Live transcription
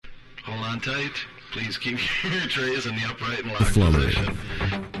on tight. Please keep your trays in the upright and locked flummery. position.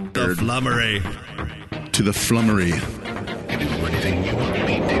 The flummery. To the flummery. You can do anything you want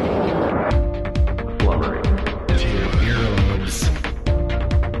me to. Flummery. To your earlobes.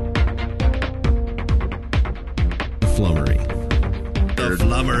 The flummery. The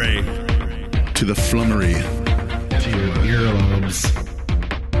flummery. To the flummery. To your earlobes.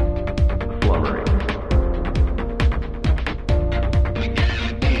 Flummery.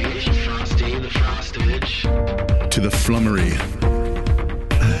 Frosty the Frostage. To the flummery.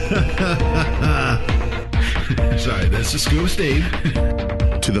 Sorry, this is Scuba Steve.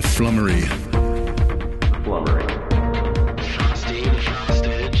 To the flummery. Flummery. Frosty the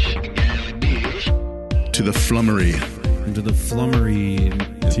Frostage. To the flummery. Into the flummery.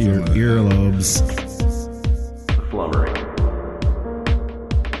 To your earlobes. Flummery.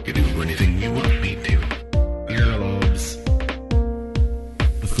 You can do anything you want me to. Earlobes.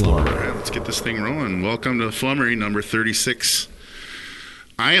 The flummery. All right, let's get this thing rolling. Welcome to Flummery number 36.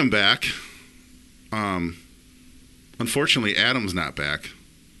 I am back. Unfortunately, Adam's not back.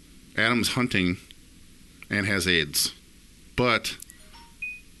 Adam's hunting and has AIDS. But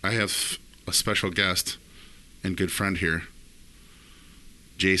I have a special guest and good friend here,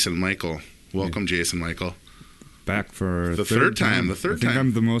 Jason Michael. Welcome, Jason Michael. Back for The third time. I think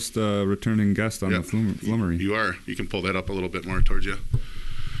I'm the most returning guest on Yep. the Flummery. You are. You can pull that up a little bit more towards you.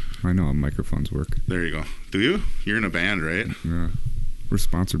 I know how microphones work. There you go. Do you? You're in a band, right? Yeah. We're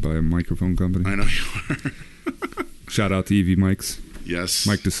sponsored by a microphone company. I know you are. Shout out to EV Mics. Yes.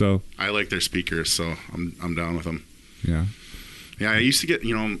 Mike Dussault. I like their speakers, so I'm down with them. Yeah. Yeah, I used to get,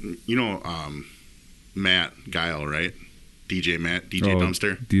 Matt Guile, right? DJ Matt, DJ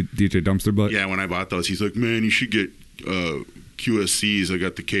Dumpster. DJ Dumpster Butt. Yeah, when I bought those, he's like, man, you should get QSCs. I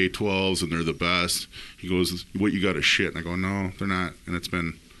got the K12s, and they're the best. He goes, what, you got is shit? And I go, no, they're not. And it's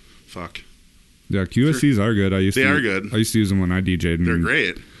been, fuck. Yeah, QSCs are good. They are good. I used to use them when I DJ'd. They're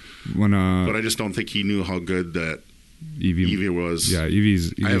great. When But I just don't think he knew how good that EV was. Yeah,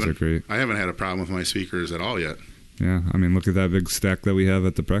 EVs are great. I haven't had a problem with my speakers at all yet. Yeah, I mean, look at that big stack that we have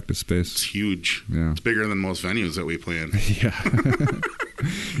at the practice space. It's huge. Yeah. It's bigger than most venues that we play in. Yeah.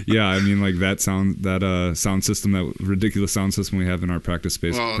 Yeah, I mean, like that sound system, that ridiculous sound system we have in our practice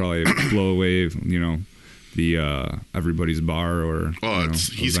space would probably blow away, the everybody's bar or a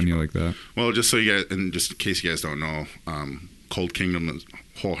venue like that. Well, just so you guys, and just in case you guys don't know, Cold Kingdom is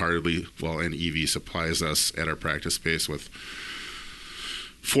wholeheartedly, and EV supplies us at our practice space with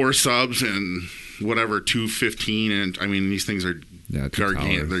 4 subs and whatever 215, and I mean these things are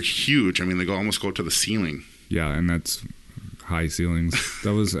gargantuan. They're huge. I mean they almost go to the ceiling. Yeah, and that's high ceilings.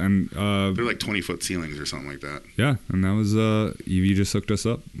 That was and they're like 20-foot ceilings or something like that. Yeah, and that was EV just hooked us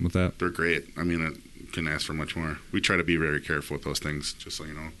up with that. They're great. I mean it couldn't ask for much more. We try to be very careful with those things, just so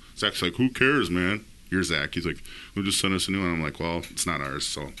you know. Zach's like, who cares, man? You're Zach. He's like, we'll just send us a new one. I'm like, well, it's not ours,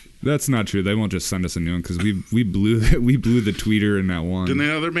 so. That's not true. They won't just send us a new one because we blew the tweeter in that one. Didn't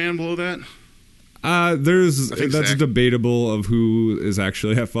the other band blow that? That's debatable of who is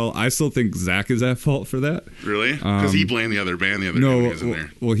actually at fault. I still think Zach is at fault for that. Really? Because he blamed the other band. The other band wasn't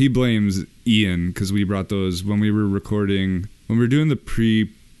there. Well, he blames Ian because we brought those when we were recording, when we were doing the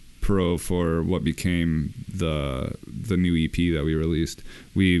pre-pro for what became the new EP that we released.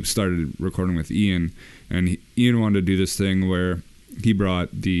 We started recording with Ian, and Ian wanted to do this thing where he brought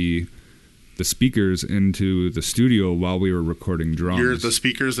the speakers into the studio while we were recording drums. The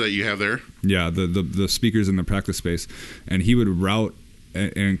speakers that you have there? Yeah, the speakers in the practice space, and he would route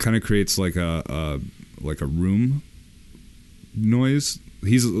and kind of creates like a room noise.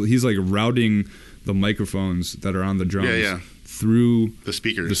 He's like routing the microphones that are on the drums through the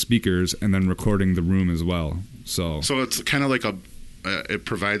speakers, and then recording the room as well. So it's kind of like it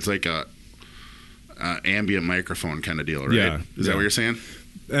provides like a ambient microphone kind of deal, right? Yeah, is that what you're saying?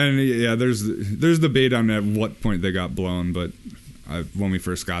 And yeah, there's debate on at what point they got blown, but when we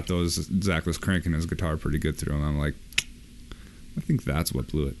first got those, Zach was cranking his guitar pretty good through them. I'm like, I think that's what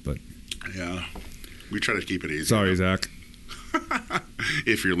blew it. But yeah, we try to keep it easy. Sorry, Zach.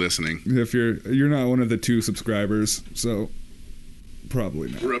 If you're listening, if you're not one of the 2 subscribers, so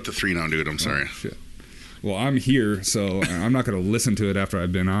probably not. We're up to 3 now, dude. I'm sorry. Shit. Well, I'm here, so I'm not going to listen to it after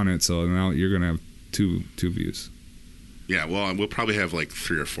I've been on it. So now you're going to have two views. Yeah, well, we'll probably have like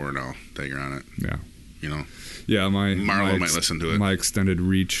 3 or 4 now that you're on it. Yeah. Yeah, Marlo might listen to it. My extended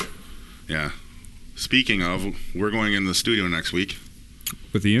reach. Yeah. Speaking of, we're going in the studio next week.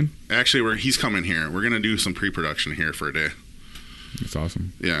 With Ian? Actually, he's coming here. We're going to do some pre-production here for a day. That's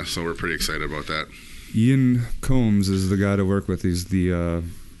awesome. Yeah, so we're pretty excited about that. Ian Combs is the guy to work with. He's the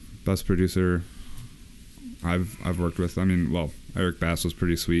best producer I've worked with. I mean, well, Eric Bass was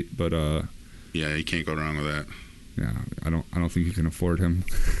pretty sweet, but Yeah, you can't go wrong with that. yeah, I don't think you can afford him.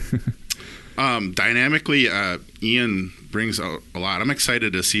 Dynamically, Ian brings out a lot. I'm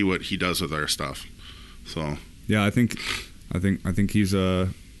excited to see what he does with our stuff. So Yeah, I think he's a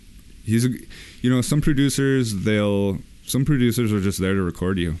some producers are just there to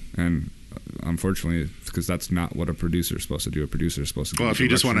record you, and unfortunately, because that's not what a producer is supposed to do. A producer is supposed to. Well, if you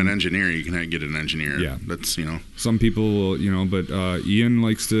just want an engineer, you can get an engineer. Yeah, that's Some people will, but Ian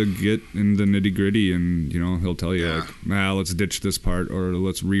likes to get in the nitty gritty, and he'll tell you like, let's ditch this part, or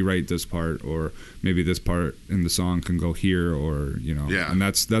let's rewrite this part, or maybe this part in the song can go here, or Yeah. and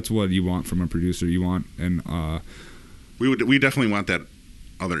that's what you want from a producer. You want we definitely want that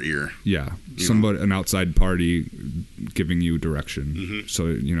other ear. Yeah, an outside party giving you direction. Mm-hmm.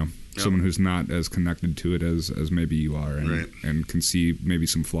 So someone who's not as connected to it as maybe you are, and Right. and can see maybe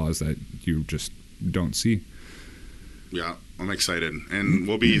some flaws that you just don't see. Yeah, I'm excited, and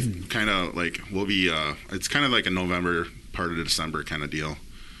we'll be kind of like it's kind of like a November part of December kind of deal.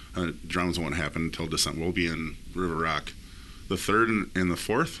 Drums won't happen until December. We'll be in River Rock, the 3rd and the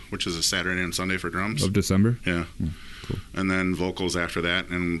 4th, which is a Saturday and Sunday for drums Of December. Yeah. Cool. And then vocals after that,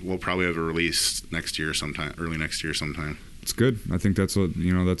 and we'll probably have a release early next year sometime. It's good. I think that's what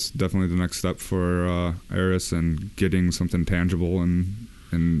that's definitely the next step for Eris, and getting something tangible, and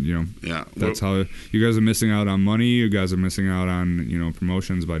Yeah, that's how you guys are missing out on money. You guys are missing out on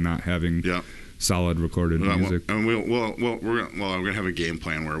promotions by not having solid recorded music. And we're gonna have a game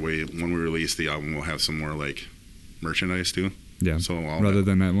plan where when we release the album, we'll have some more like merchandise too. Yeah. So rather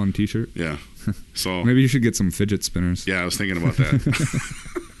than that one T-shirt. Yeah. So maybe you should get some fidget spinners. Yeah, I was thinking about that.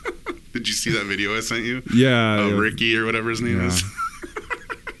 Did you see that video I sent you? Yeah. Of Ricky or whatever his name is.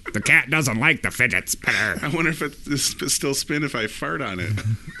 The cat doesn't like the fidget spinner. I wonder if it still spin if I fart on it.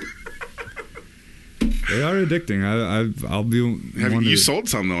 They are addicting. I'll be. You sold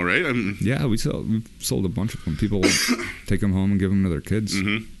some though, right? Yeah, we've sold a bunch of them. People take them home and give them to their kids.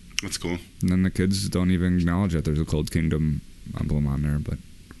 Mm-hmm. That's cool. And then the kids don't even acknowledge that there's a Cold Kingdom emblem on there, but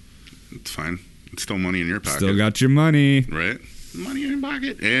it's fine. It's still money in your pocket. Still got your money, right? Money in your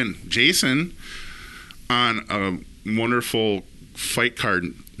pocket. And Jason, on a wonderful fight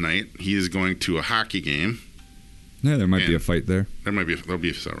card night, he is going to a hockey game. Yeah, there might be a fight there. There'll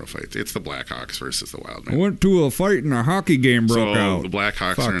be several fights. It's the Blackhawks versus the Wildmen. I went to a fight and a hockey game broke out. The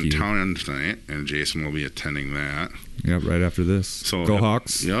Blackhawks are in town tonight, and Jason will be attending that. Yep, right after this. So go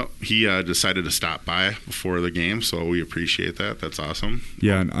Hawks. Yep. He decided to stop by before the game, so we appreciate that. That's awesome.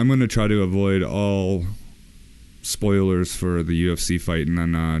 Yeah, and I'm going to try to avoid all spoilers for the UFC fight, and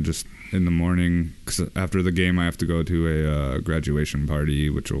then just in the morning, because after the game I have to go to a graduation party,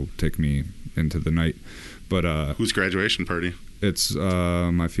 which will take me into the night. But whose graduation party? It's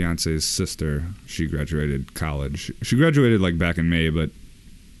my fiance's sister. She graduated college. She graduated like back in May, but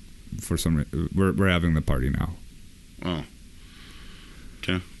for some reason we're having the party now. Oh.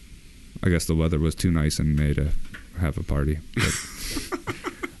 Okay. I guess the weather was too nice in May to have a party.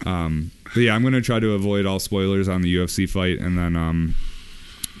 But yeah, I'm going to try to avoid all spoilers on the UFC fight, and then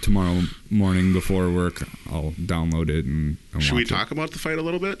tomorrow morning before work, I'll download it and Should watch we talk about the fight a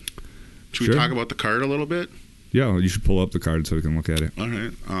little bit? Should Sure. we talk about the card a little bit? Yeah, you should pull up the card so we can look at it. All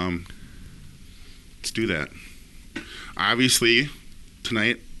right. Let's do that. Obviously,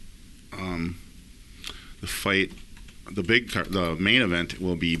 tonight, the fight, the main event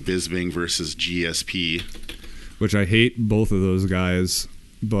will be Bisping versus GSP. Which I hate both of those guys,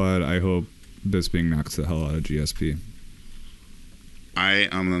 but I hope Bisping knocks the hell out of GSP. I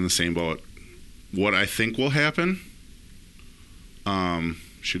am on the same boat. What I think will happen,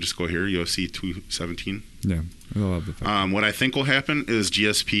 should just go here, UFC 217. Yeah, I love the fight. What I think will happen is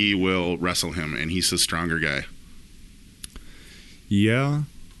GSP will wrestle him, and he's a stronger guy. Yeah,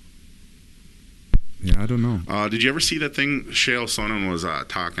 I don't know. Did you ever see that thing Chael Sonnen was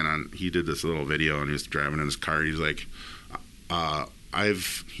talking on? He did this little video, and he was driving in his car. He's like,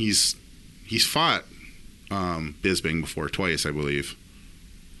 he's fought Bisping before, twice, I believe,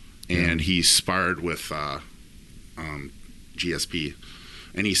 and he sparred with GSP,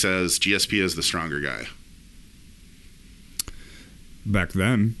 and he says GSP is the stronger guy. Back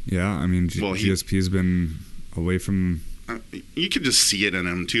then, yeah. I mean, GSP has been away from. You could just see it in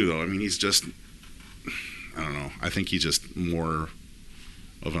him too, though. I mean, he's just. I don't know. I think he's just more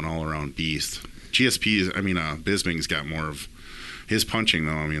of an all-around beast. Bisping's got more of his punching,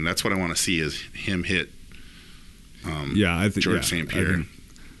 though. I mean, that's what I want to see is him hit. I think George St. Pierre.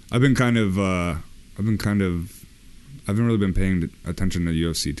 I haven't really been paying attention to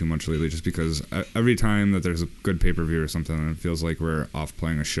UFC too much lately, just because every time that there's a good pay-per-view or something, it feels like we're off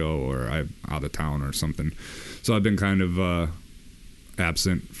playing a show or I'm out of town or something. So I've been kind of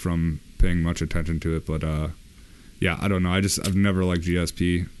absent from paying much attention to it. But yeah, I don't know. I've never liked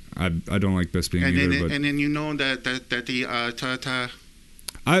GSP. I don't like Bisping either. And then you know that the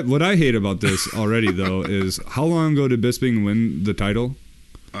what I hate about this already though is how long ago did Bisping win the title?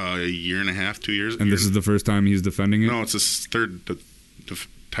 a year and a half, 2 years. And this is the first time he's defending it? No, it's his third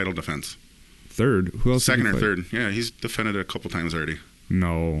title defense. Third? Who else? Second or third? Yeah, he's defended it a couple times already.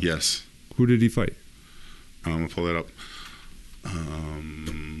 No. Yes. Who did he fight? I'm gonna pull that up.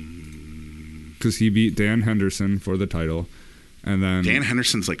 Because he beat Dan Henderson for the title, and then Dan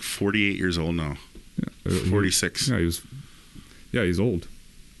Henderson's like 48 years old now. Yeah, 46. He's old.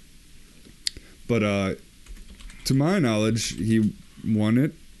 But to my knowledge, he won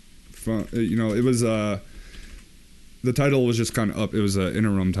it. From it was the title was just kind of up. It was an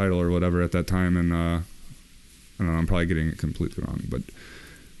interim title or whatever at that time, and I don't know. I'm probably getting it completely wrong, but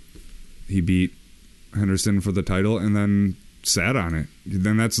he beat Henderson for the title and then sat on it.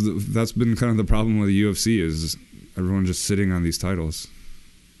 Then that's been kind of the problem with the UFC is everyone just sitting on these titles.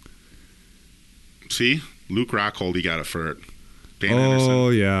 See, Luke Rockhold, he got it for it. Dan Henderson. Oh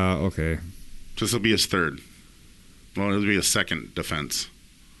yeah, okay. This will be his third. Well, it'll be his second defense.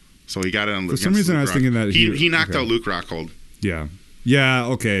 So he got it on. For some reason, I was thinking that he knocked out Luke Rockhold. Yeah.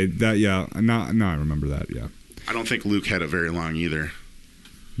 Okay. That. Yeah. Now I remember that. Yeah. I don't think Luke had it very long either.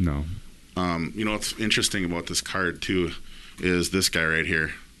 No. What's interesting about this card too is this guy right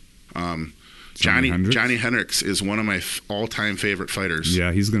here. Johnny Hendricks is one of my all-time favorite fighters.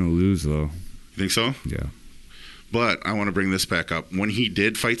 Yeah, he's gonna lose though. You think so? Yeah. But I want to bring this back up. When he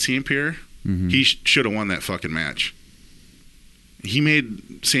did fight St. Pierre, he should have won that fucking match. He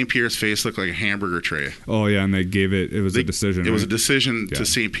made St. Pierre's face look like a hamburger tray. Oh, yeah, and they gave it... It was a decision, It was a decision to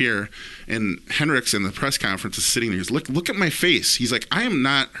St. Pierre. And Hendricks in the press conference is sitting there. He's look at my face. He's like, I am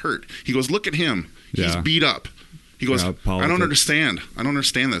not hurt. He goes, look at him. He's beat up. He goes, I don't understand. I don't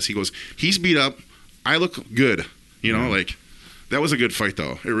understand this. He goes, he's beat up. I look good. That was a good fight,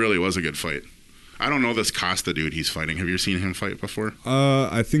 though. It really was a good fight. I don't know this Costa dude he's fighting. Have you seen him fight before?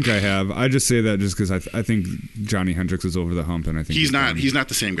 I think I have. I just say that just because I think Johnny Hendricks is over the hump, and I think he's not. He's not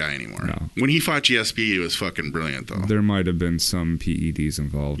the same guy anymore. No. When he fought GSP, he was fucking brilliant, though. There might have been some PEDs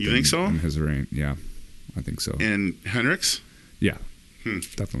involved. You think so? In his reign, yeah, I think so. And Hendricks? Yeah,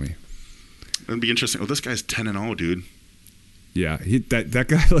 definitely. That'd be interesting. Oh, this guy's 10-0, dude. Yeah, that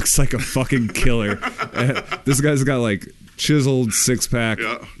guy looks like a fucking killer. This guy's got like chiseled six pack.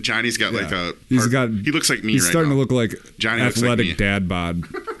 Yeah, Johnny's got like a. He looks like me. He's right starting now. to look like Johnny athletic like dad bod.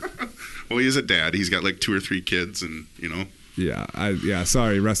 Well, he is a dad. He's got like 2 or 3 kids, and Yeah,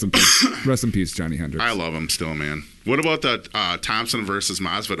 sorry. Rest in peace. Rest in peace, Johnny Hendricks. I love him still, man. What about the Thompson versus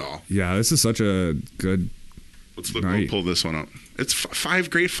Masvidal? Yeah, this is such a good. Let's look. We'll pull this one up. It's 5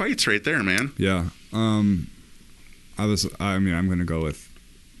 great fights right there, man. Yeah. I'm gonna go with.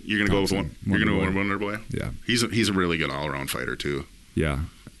 You're gonna go with one. You're gonna go with Wonder Boy. Yeah. He's a really good all around fighter too. Yeah.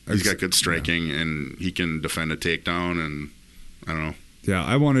 He's got good striking and he can defend a takedown and I don't know. Yeah,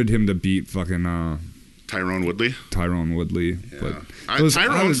 I wanted him to beat fucking Tyrone Woodley. Yeah. But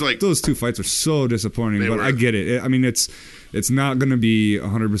Tyrone's like those 2 fights are so disappointing. But I get it. I mean, it's not gonna be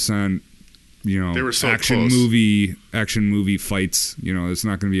 100%. They were so action close. movie fights. It's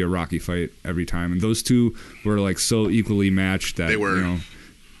not going to be a Rocky fight every time. And those 2 were like so equally matched that they were.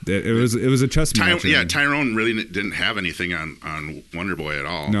 It was a chess match. Yeah, Tyrone really didn't have anything on Wonder Boy at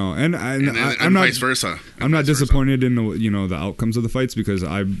all. No, and I'm not vice versa. I'm not disappointed in the outcomes of the fights because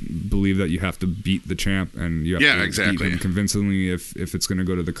I believe that you have to beat the champ and you have to beat him convincingly if it's going to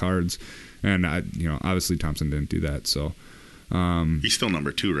go to the cards. And obviously Thompson didn't do that. So he's still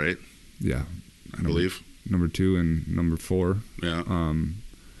number 2, right? Yeah, I believe number 2 and number 4. Yeah.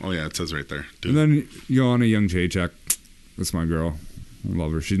 Oh yeah, it says right there. Dude. And then Joanna Jędrzejczyk, that's my girl. I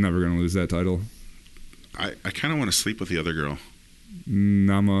love her. She's never going to lose that title. I kind of want to sleep with the other girl.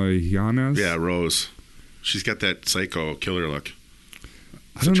 Namajunas? Yeah, Rose. She's got that psycho killer look.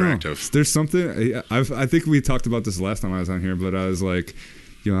 I don't know. There's something. I think we talked about this last time I was on here, but I was like,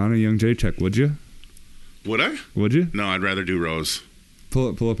 Joanna Jędrzejczyk, would you? Would I? Would you? No, I'd rather do Rose.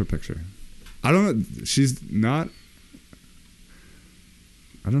 Pull up her picture. I don't know. She's not.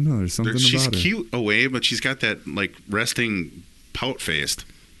 I don't know. There's something about her. She's cute away, but she's got that like resting pout faced.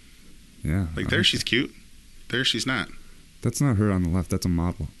 Yeah. Like there, she's cute. There, she's not. That's not her on the left. That's a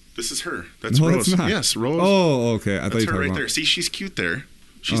model. This is her. That's no, Rose. That's not. Yes, Rose. Oh, okay. I thought you were talking right there. See, she's cute there.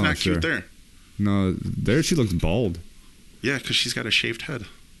 She's not cute there. No, there she looks bald. Yeah, because she's got a shaved head.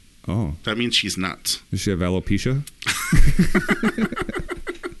 Oh. That means she's nuts. Does she have alopecia?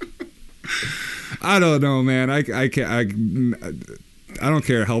 I don't know, man. I don't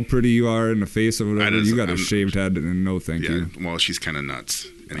care how pretty you are in the face or whatever. You got a I'm- shaved head, and no thank Yeah. you. Well, she's kind of nuts,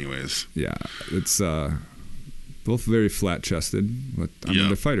 anyways. Yeah, it's both very flat chested, but I mean Yeah.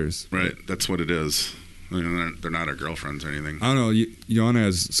 they're fighters. Right. That's what it is. I mean, they're not our girlfriends or anything. I don't know. Joanna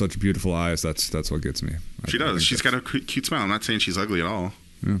has such beautiful eyes. That's what gets me. She I does. think She's got a cute smile. I'm not saying she's ugly at all.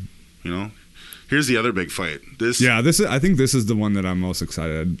 Yeah. You know. Here's the other big fight. Yeah, this is. I think this is the one that I'm most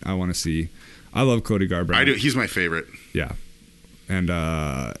excited. I want to see. I love Cody Garbrandt. I do. He's my favorite. Yeah, and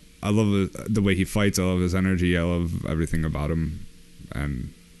I love the way he fights. I love his energy. I love everything about him,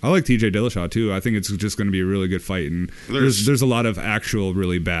 and I like TJ Dillashaw too. I think it's just going to be a really good fight, and there's a lot of actual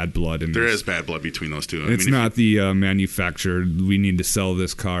really bad blood in There this. is bad blood between those two. It's not the manufactured. We need to sell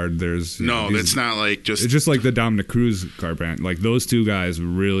this card. There's it's not like just. It's just like the Dominic Cruz Garbrandt. Like those two guys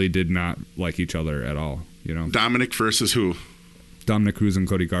really did not like each other at all. You know, Dominic versus who? Dominic Cruz and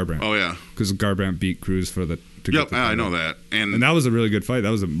Cody Garbrandt. Oh yeah. Because Garbrandt beat Cruz to Yep, get the I title. know that. And that was a really good fight.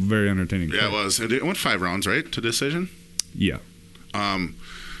 That was a very entertaining fight. Yeah, it was. It went 5 rounds, right, to decision. Yeah. I'm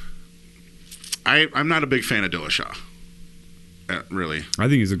not a big fan of Dillashaw. Really, I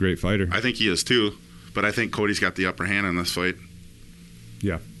think he's a great fighter. I think he is too. But I think Cody's got the upper hand in this fight.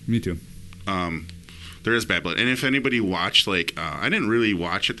 Yeah, me too. There is bad blood, and if anybody watched, like, I didn't really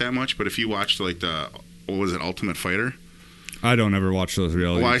watch it that much, but if you watched, like, what was it, Ultimate Fighter? I don't ever watch those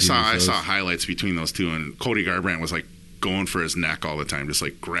reality. Well, I TV shows. saw highlights between those two, and Cody Garbrandt was like going for his neck all the time, just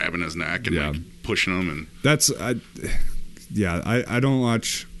like grabbing his neck and like pushing him. And I don't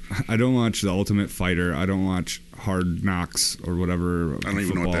watch. I don't watch the Ultimate Fighter. I don't watch Hard Knocks or whatever. I don't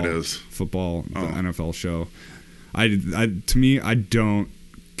even know what that is. Football, the NFL show. To me, I don't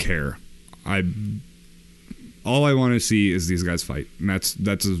care. All I want to see is these guys fight, and that's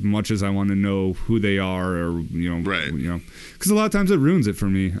as much as I want to know who they are, or right. Because a lot of times it ruins it for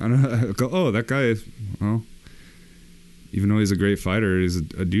me. I go, oh, that guy is, well, even though he's a great fighter, he's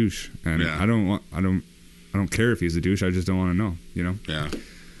a douche, and I don't care if he's a douche. I just don't want to know, Yeah.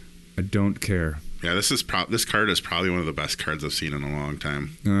 I don't care. Yeah, this card is probably one of the best cards I've seen in a long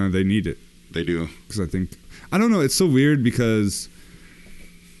time. They need it. They do. Because I don't know. It's so weird because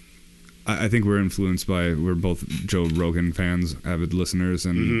I think we're both Joe Rogan fans, avid listeners,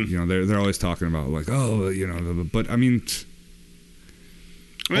 and they're always talking about like, but I mean,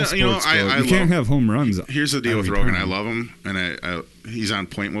 well, you can't have home runs. Here's the deal with Rogan. I love him, and he's on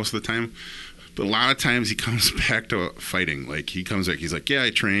point most of the time. But a lot of times he comes back to fighting. Like he comes back, he's like, yeah, I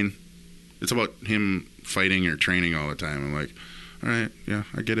train. It's about him fighting or training all the time. I'm like, all right, yeah,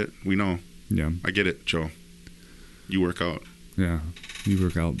 I get it. We know. Yeah, I get it, Joe. You work out. Yeah, you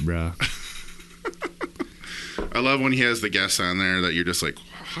work out, bruh. I love when he has the guests on there that you're just like,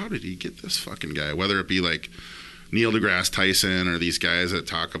 how did he get this fucking guy? Whether it be like Neil deGrasse Tyson or these guys that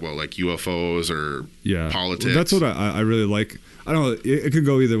talk about like UFOs or politics. Well, that's what I really like. I don't know. It could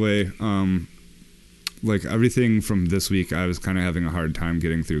go either way. Like everything from this week, I was kind of having a hard time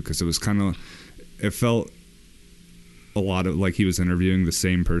getting through because it felt a lot of like he was interviewing the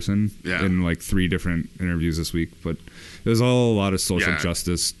same person in like 3 different interviews this week, but it was all a lot of social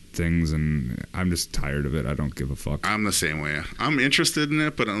justice things, and I'm just tired of it. I don't give a fuck. I'm the same way. I'm interested in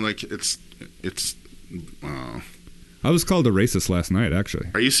it, but I'm like, it's. I was called a racist last night, actually.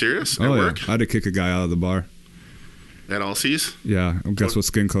 Are you serious? At work? Yeah. I had to kick a guy out of the bar. At Allseas? Yeah. Guess what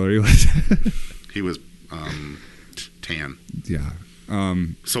skin color he was? He was tan. Yeah.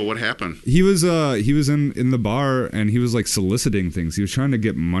 So what happened? He was in the bar, and he was like soliciting things. He was trying to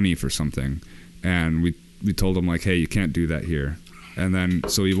get money for something, and we told him like, hey, you can't do that here. And then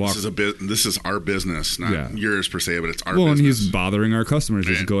so he walked. This is our business, not yours per se, but it's our business. Well, and he's bothering our customers,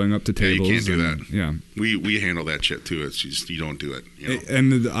 just going up to tables. You can't do that. Yeah, we handle that shit too. It's just you don't do it.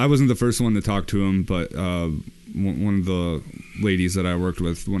 And I wasn't the first one to talk to him, but one of the ladies that I worked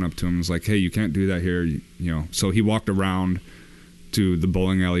with went up to him and was like, hey, you can't do that here. So he walked around to the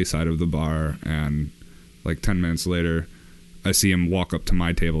bowling alley side of the bar, and like 10 minutes later, I see him walk up to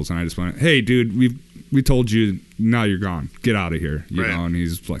my tables, and I just went, hey, dude, we told you, now you're gone. Get out of here. You know, and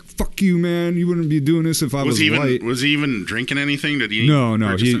he's like, fuck you, man. You wouldn't be doing this if I was white. Was he even drinking anything? Did he? No,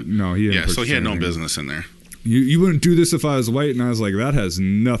 he didn't. Yeah, so he had no business in there. You wouldn't do this if I was white, and I was like, that has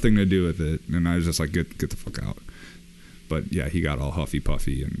nothing to do with it. And I was just like, get the fuck out. But yeah, he got all huffy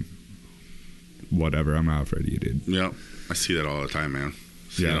puffy and whatever. I'm not afraid of you, dude. Yeah, I see that all the time, man.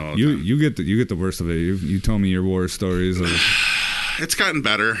 You get the worst of it. You told me your war stories of. It's gotten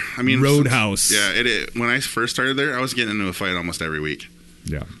better. I mean, Roadhouse. When I first started there, I was getting into a fight almost every week.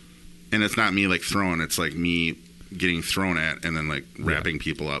 Yeah. And it's not me like throwing. It's like me getting thrown at and then like wrapping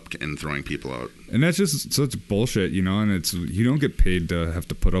people up and throwing people out. And that's just such bullshit, you know. And it's you don't get paid to have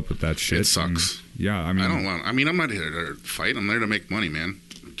to put up with that shit. It sucks. And, yeah, I mean, I'm not here to fight. I'm there to make money, man.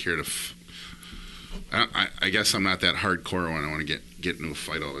 I don't care to. I guess I'm not that hardcore when I want to get into a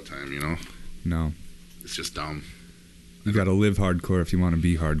fight all the time. You know. No. It's just dumb. You got to live hardcore if you want to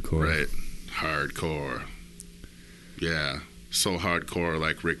be hardcore. Right. Hardcore. Yeah. So hardcore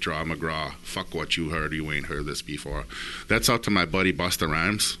like Rick Draw McGraw. Fuck what you heard. You ain't heard this before. That's out to my buddy Busta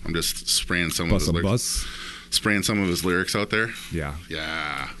Rhymes. I'm just spraying some of his lyrics. Spraying some of his lyrics out there. Yeah.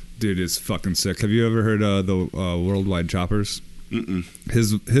 Yeah. Dude is fucking sick. Have you ever heard the Worldwide Choppers? Mm-mm.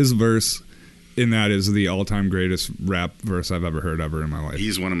 His verse in that is the all-time greatest rap verse I've ever heard ever in my life.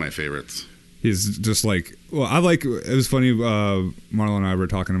 He's one of my favorites. He's just like, well, it was funny, Marla and I were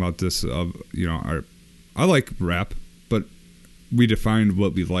talking about this, I like rap, but we defined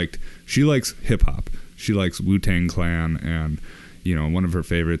what we liked. She likes hip-hop. She likes Wu-Tang Clan, and, one of her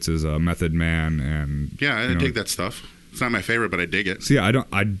favorites is Method Man, and... Yeah, I dig that stuff. It's not my favorite, but I dig it. See, I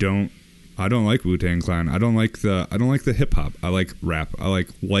don't like Wu-Tang Clan. I don't like the hip-hop. I like rap. I like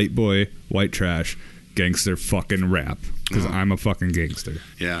white boy, white trash, gangster fucking rap. Because I'm a fucking gangster.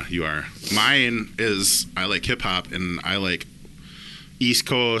 Yeah, you are. Mine is, I like hip-hop, and I like East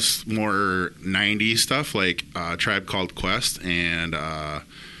Coast, more 90s stuff, like Tribe Called Quest and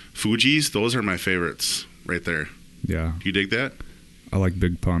Fugees. Those are my favorites right there. Yeah. Do you dig that? I like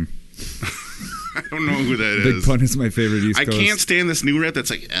Big Pun. I don't know who that is. Big Pun is my favorite East Coast. I can't stand this new rap that's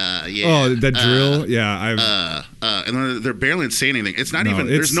like, yeah. Oh, that drill? Yeah. And they're barely saying anything. It's not even,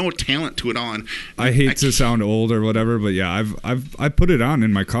 there's no talent to it all. And I hate to sound old or whatever, but yeah, I put it on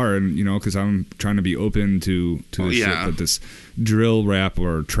in my car, and because I'm trying to be open to the shit that this drill rap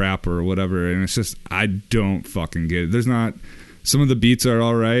or trap or whatever, and it's just, I don't fucking get it. There's not, some of the beats are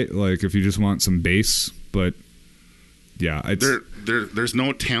all right, like if you just want some bass, but yeah, it's... There's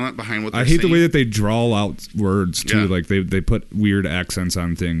no talent behind what they're I hate saying. the way that they draw out words too. Yeah. Like they put weird accents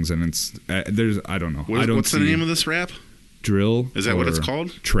on things, and it's I don't know. What's the name of this rap? Drill? Is that what it's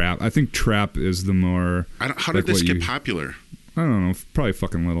called? Trap. I think trap is the more. How did this get popular? I don't know. Probably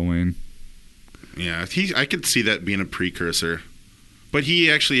fucking Lil Wayne. Yeah, I could see that being a precursor. But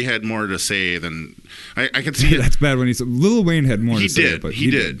he actually had more to say than I could see. That's bad when he said Lil Wayne had more to say. But he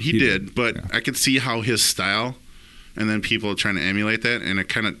did. But yeah. I could see how his style. And then people trying to emulate that, and it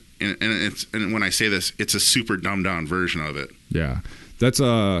kind of, and when I say this, it's a super dumbed down version of it. Yeah, that's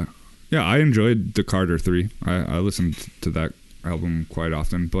I enjoyed the Carter 3. I listened to that album quite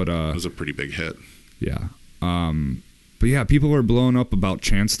often, but it was a pretty big hit. Yeah, but yeah, people were blowing up about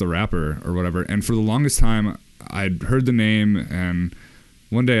Chance the Rapper or whatever, and for the longest time, I'd heard the name, and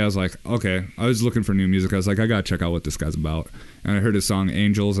one day I was like, okay, I was looking for new music. I was like, I gotta check out what this guy's about, and I heard his song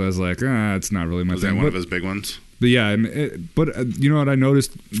Angels. I was like, it's not really my thing. Was that one of his big ones? But yeah, but you know what? I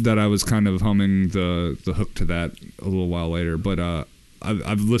noticed that I was kind of humming the hook to that a little while later. But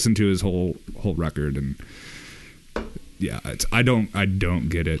I've listened to his whole record, and yeah, I don't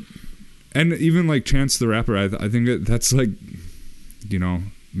get it. And even like Chance the Rapper, I think that's like,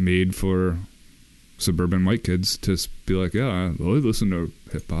 made for suburban white kids to be like, yeah, well, I listen to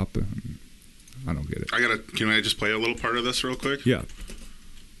hip hop. I don't get it. Can I just play a little part of this real quick? Yeah.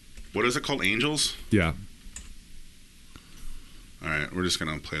 What is it called? Angels? Yeah. All right, we're just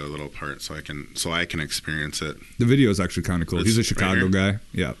gonna play a little part so I can experience it. The video is actually kind of cool. He's a Chicago guy.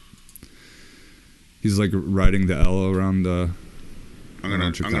 Yeah. He's like riding the L around the. I'm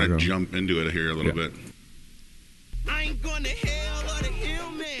gonna jump into it here a little bit. I ain't going to hell or the hill,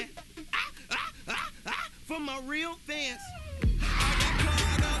 man. For my real fans. I got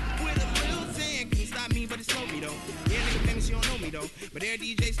caught up with a little sand. Can't stop me, but it slowed me though. Yeah, nigga famous, you don't know me though. But their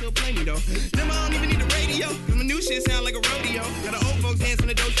DJ still play me though. Them I don't even need the radio. Cause my new shit sound like a rodeo. Got the old folks dance on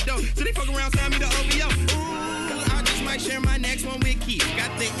the dope. So they fuck around, sign me the OVO. Ooh, I just might share my next one with Keith.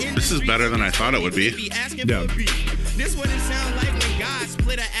 Got the industry. This is better than I thought it would be. Yeah. This what it sound like when God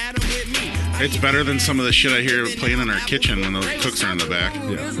split an atom with me. It's better than some of the shit I hear playing in our kitchen when the cooks are in the back.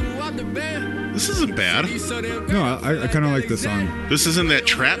 Yeah. This isn't bad. No, I kind of like this song. This isn't that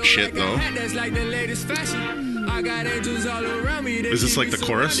trap shit though. Is this like the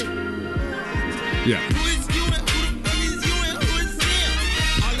chorus? Yeah.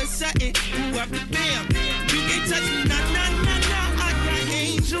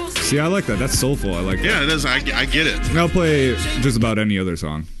 See, I like that. That's soulful. I like that. Yeah, it is. I get it. And I'll play just about any other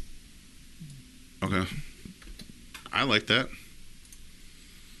song. Okay. I like that.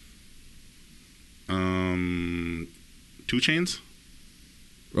 2 Chainz?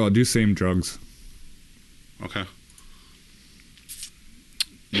 Oh, do Same Drugs. Okay.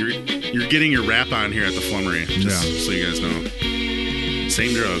 You're getting your rap on here at the Flummery, just Yeah. so you guys know.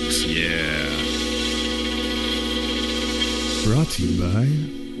 Same drugs, yeah. Brought to you by.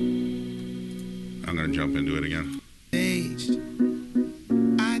 I'm gonna jump into it again. Aged.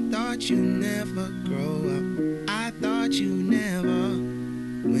 I thought you never grow up. I thought you never.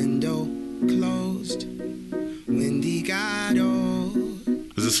 Window closed. Windy got old.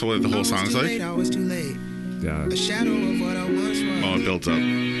 Is this what the whole song's like? I was too late. Yeah. A shadow of what I once was. Oh, it builds up.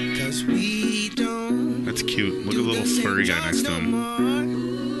 'Cause we don't. That's cute. Look at the little furry guy next to him.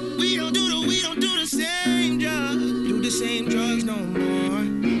 We don't do the same drugs. Do the same drugs no more.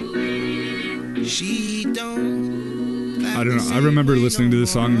 She don't. I don't know. I remember listening to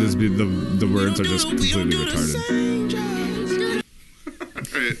this song. The words are just completely retarded.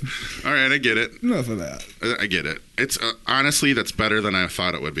 All right, I get it. Enough of that. I get it. It's honestly, that's better than I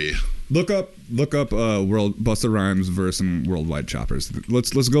thought it would be. Look up World Busta Rhymes verse and Worldwide Choppers.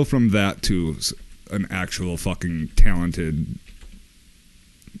 Let's go from that to an actual fucking talented,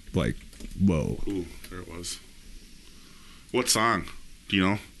 like, whoa. Ooh, there it was. What song? Do you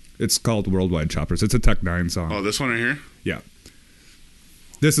know? It's called Worldwide Choppers. It's a Tech 9 song. Oh, this one right here? Yeah.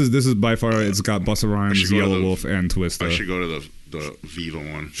 This is by far, it's got Busta Rhymes, go to Yellow the- Wolf, and Twista. I should go to the Viva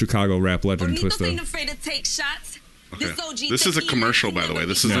one. Chicago rap legend Bonitos ain't Twista. afraid to take shots. Okay. This OG This is a tequila commercial, by the way.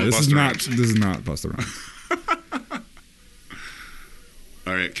 This isn't Yeah, this is Busta not Rhymes. Busta Rhymes.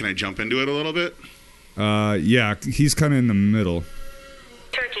 All right, can I jump into it a little bit? Yeah, he's kind of in the middle.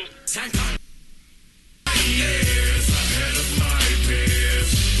 Turkey.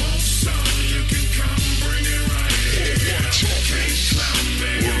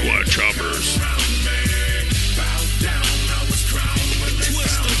 Worldwide Choppers.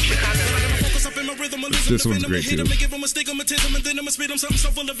 This one's great too. Is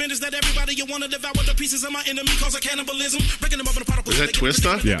that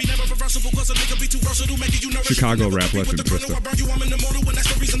Twista? Yeah. Chicago rap legend Twista.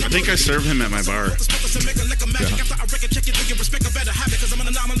 I think I serve him at my bar.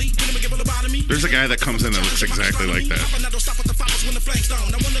 There's a guy that comes in that looks exactly like that.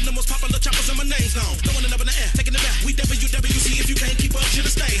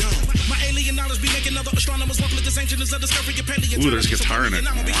 Ooh, there's guitar in it.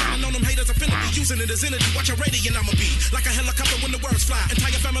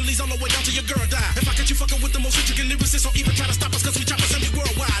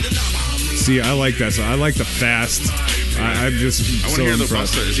 See, I like that. So I like the fast. I'm just I want so to hear the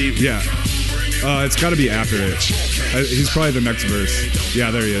impressed. Busta. Is he? Yeah. It's got to be after it. He's probably the next verse.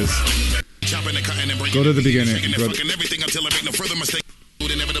 Yeah, there he is. Go to the beginning.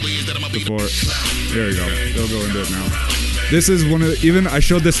 Before. There you go. They'll go into it now. This is one of even I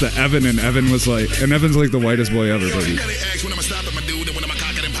showed this to Evan and Evan was like, and Evan's like the whitest boy ever, buddy.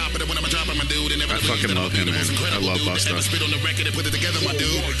 I fucking love him, man. I love Busta.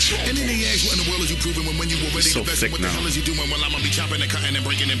 He's so thick now.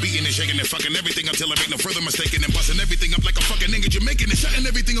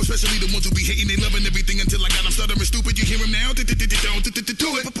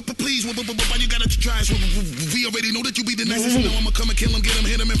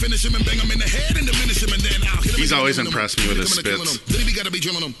 He's always impressed me with his spits.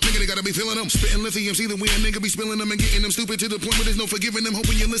 Lithium, see the way a nigga be spilling them and getting them stupid to the point where there's no forgiving them.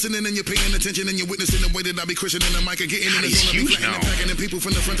 Hoping you're listening and you're paying attention and you're witnessing the way that I be cushioning the mic and getting in the He's zone. huge now. Packing and people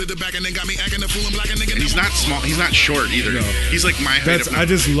from the front to the back and they got me acting a fool. I'm blacking nigga. And he's not small. He's not short either. No. He's like my height. I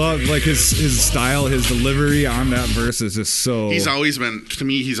just love like his style, his delivery on that verse is just so. He's always been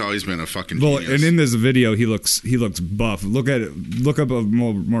a fucking well, genius. and in this video, he looks buff. Look up a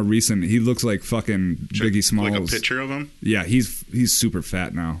more recent. He looks like fucking Biggie Smalls. Like a picture of him. Yeah, he's super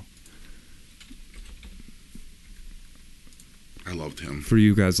fat now. I loved him. For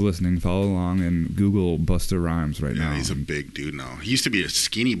you guys listening, follow along and Google Busta Rhymes right now. Yeah, he's a big dude now. He used to be a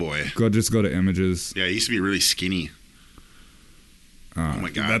skinny boy. Just go to images. Yeah, he used to be really skinny. Oh my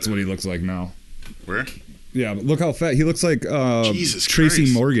God. That's what he looks like now. Where? Yeah, but look how fat he looks like. Jesus Tracy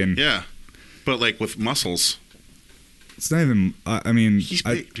Christ. Morgan. Yeah, but like with muscles. It's not even. I mean, He's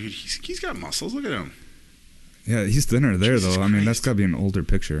big, dude. He's got muscles. Look at him. yeah, he's thinner there Jesus though. I mean, that's Christ. got to be an older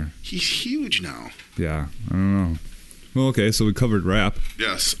picture. He's huge now. Yeah, I don't know. Well, okay, so we covered rap.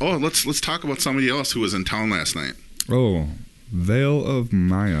 Yes. Oh, let's talk about somebody else who was in town last night. Oh, Veil of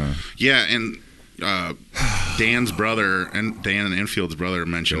Maya. Yeah, and Dan's brother and Dan Enfield's brother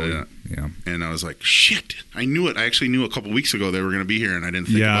mentioned it. Yeah. And I was like, shit. I knew it. I actually knew a couple weeks ago they were going to be here, and I didn't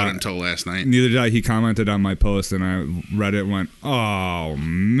think about it until last night. Neither did I. He commented on my post, and I read it and went, oh,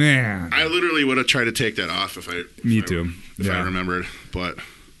 man. I literally would have tried to take that off if I too. If I remembered. But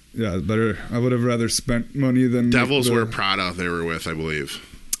Yeah, better. I would have rather spent money than Devils Wear Prada. They were with, I believe.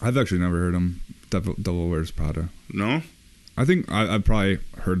 I've actually never heard them. Devil Wears Prada. No. I think I've probably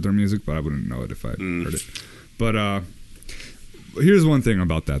heard their music, but I wouldn't know it if I heard it. But here's one thing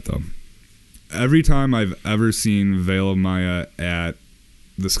about that though. Every time I've ever seen Veil of Maya at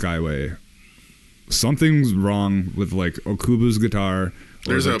the Skyway, something's wrong with like Okubu's guitar.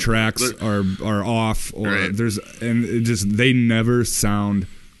 Or the tracks are off, or right. They never sound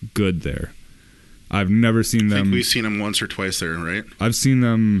good there. I've never seen them. I think we've seen them once or twice there, right? I've seen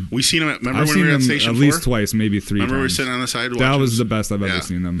them. We've seen them. Remember when we were at Station 4? At least twice, maybe 3 Remember times. we were sitting on the side watching? That was the best I've ever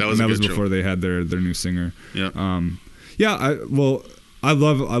seen them. That was before they had their new singer. Yeah. I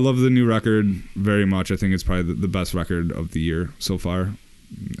love the new record very much. I think it's probably the best record of the year so far.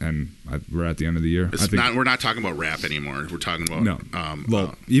 And we're at the end of the year. We're not talking about rap anymore. We're talking about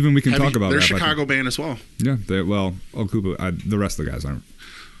even we can talk about. They're a rap, Chicago band as well. Yeah, Okubu. The rest of the guys aren't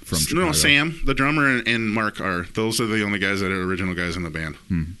from Chicago. No, Sam, the drummer, and Mark are. Those are the only guys that are original guys in the band.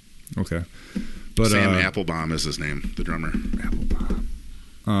 Okay, but Sam Applebaum is his name, the drummer. Applebaum.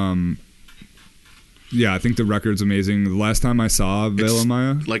 Yeah, I think the record's amazing. The last time I saw Veil of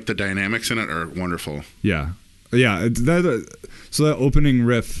Maya, like the dynamics in it are wonderful. Yeah. So that opening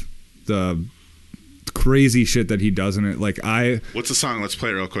riff, the crazy shit that he does in it, what's the song? Let's play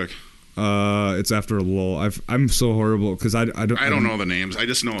it real quick. It's After a Lull. I'm so horrible because I don't know the names. I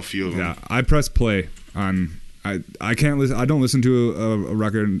just know a few of them. Yeah, I press play on. I can't listen. I don't listen to a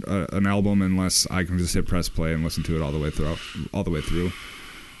record, an album, unless I can just hit press play and listen to it all the way through.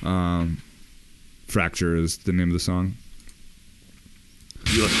 Fracture is the name of the song.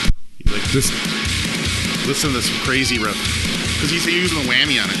 You like this? Listen to this crazy riff because he's using the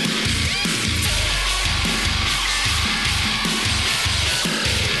whammy on it.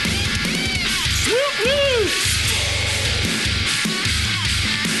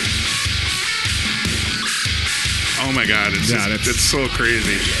 Oh my God! It's so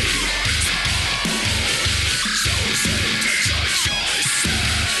crazy.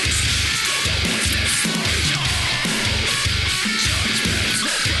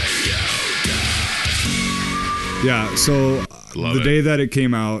 Yeah, so the day that it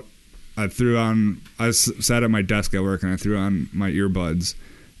came out, I sat at my desk at work and I threw on my earbuds,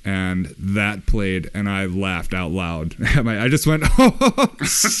 and that played, and I laughed out loud. I just went, oh!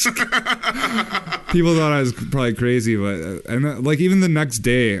 People thought I was probably crazy, but even the next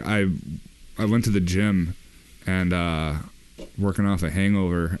day, I went to the gym and working off a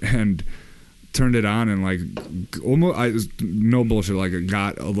hangover and turned it on and almost no bullshit, it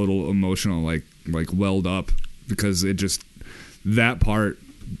got a little emotional, welled up. Because that part,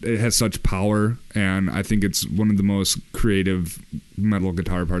 it has such power, and I think it's one of the most creative metal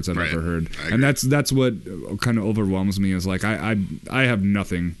guitar parts I've ever heard. And that's what kind of overwhelms me is I have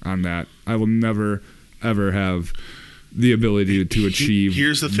nothing on that. I will never ever have the ability to achieve.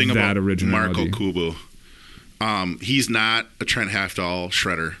 Here's the thing that about Mark originality. Okubu. He's not a Trent Halfdahl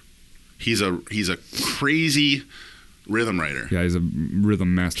shredder. He's a crazy rhythm writer. Yeah, he's a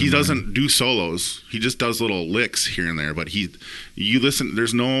rhythm master. He doesn't do solos. He just does little licks here and there. But you listen.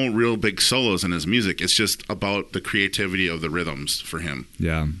 There's no real big solos in his music. It's just about the creativity of the rhythms for him.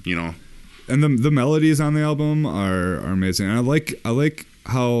 Yeah, And the melodies on the album are amazing. And I like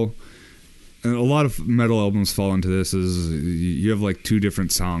how. And a lot of metal albums fall into this is you have 2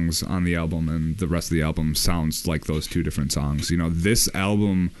 different songs on the album, and the rest of the album sounds like those 2 different songs. This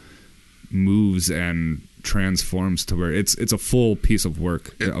album moves and transforms to where it's a full piece of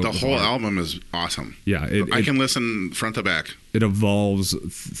work. The whole album is awesome. Yeah, I can listen front to back. It evolves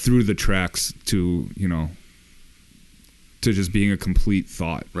through the tracks to just being a complete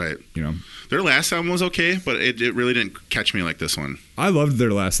thought. Right. Their last album was okay, but it really didn't catch me like this one. I loved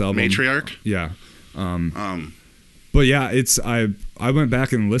their last album, Matriarch. Yeah. But yeah, I went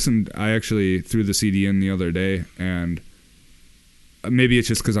back and listened. I actually threw the CD in the other day, and maybe it's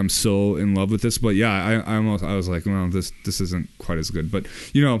just because I'm so in love with this, but yeah, I was like, well, this isn't quite as good. But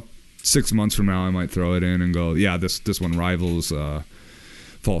 6 months from now, I might throw it in and go, yeah, this one rivals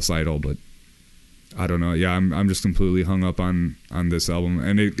False Idol. But I don't know. Yeah, I'm just completely hung up on this album,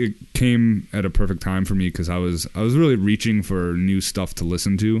 and it came at a perfect time for me because I was really reaching for new stuff to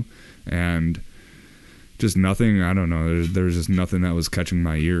listen to, and just nothing. I don't know. There's just nothing that was catching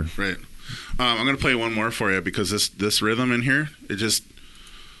my ear. Right. I'm gonna play one more for you because this rhythm in here, it just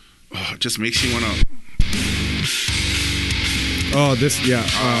makes you want to. Oh, this yeah.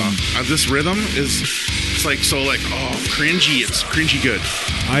 This rhythm is cringy. It's cringy good.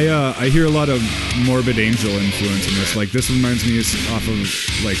 I hear a lot of Morbid Angel influence in this. This reminds me off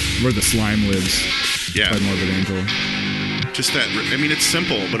of Where the Slime Lives. Yeah. By Morbid Angel. Just that. I mean, it's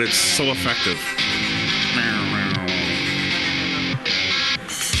simple, but it's so effective.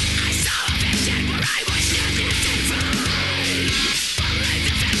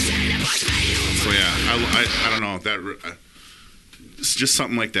 So yeah, I don't know that. It's just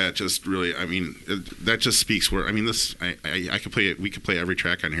something like that. Just really, I mean, that just speaks where. I mean, this I could play it. We could play every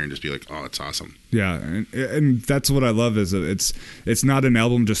track on here and just be like, oh, it's awesome. Yeah, and that's what I love is it's not an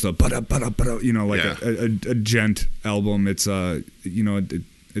album just a you know, like a gent album. It's you know,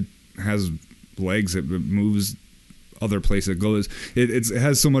 it has legs. It moves other places. It goes. It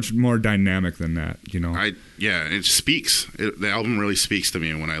has so much more dynamic than that. You know. It speaks. The album really speaks to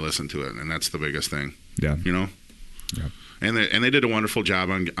me when I listen to it, and that's the biggest thing. Yeah. You know. Yeah. And they did a wonderful job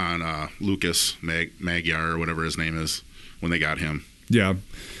on Lucas Magyar or whatever his name is when they got him. Yeah,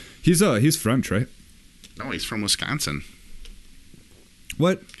 he's French, right? No, he's from Wisconsin.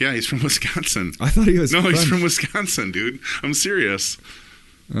 What? Yeah, he's from Wisconsin. I thought he was. No, French. He's from Wisconsin, dude. I'm serious.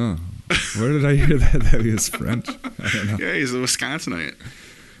 Oh, where did I hear that he was French? I don't know. Yeah, he's a Wisconsinite.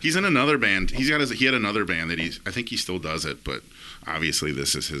 He's in another band. He had another band that I think he still does it, but obviously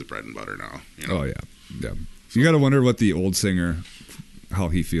this is his bread and butter now. You know? Oh yeah. You got to wonder what the old singer, how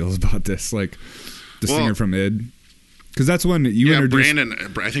he feels about this, like the singer from ID, because that's when you introduced.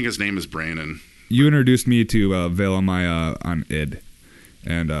 Brandon. I think his name is Brandon. You introduced me to Veil Maya on ID,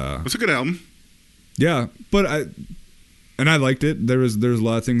 and it's a good album. Yeah, but I liked it. There's a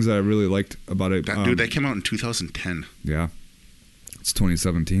lot of things that I really liked about it. Dude, that came out in 2010. Yeah, it's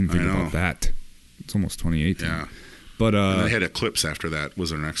 2017. Think about that. It's almost 2018. Yeah, but and they had Eclipse after that.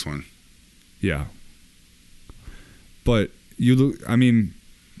 Was their next one? Yeah. But I mean,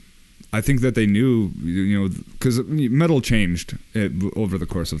 I think that they knew, you know, because metal changed over the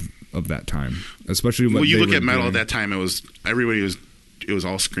course of that time, especially when you look at metal at that time. It was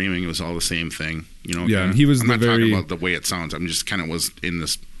all screaming. It was all the same thing, you know. Yeah, and he was I'm not talking about the way it sounds. I'm just kind of was in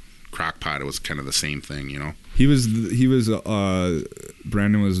this crock pot. It was kind of the same thing, you know.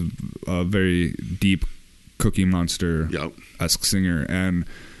 Brandon was a very deep Cookie Monster-esque singer, and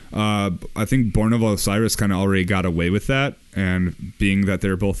I think Born of Osiris kind of already got away with that, and being that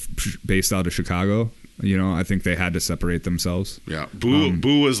they're both based out of Chicago, you know, I think they had to separate themselves. Yeah,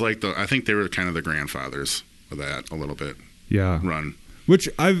 Boo was like I think they were kind of the grandfathers of that a little bit. Yeah, run. Which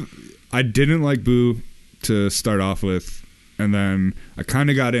I didn't like Boo to start off with, and then I kind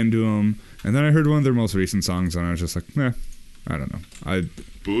of got into them, and then I heard one of their most recent songs, and I was just like, I don't know.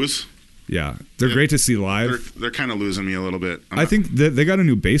 Boo's. Yeah, they're great to see live. They're kind of losing me a little bit. I think they got a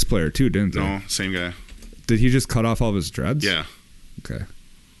new bass player too, didn't they? No, same guy. Did he just cut off all of his dreads? Yeah. Okay.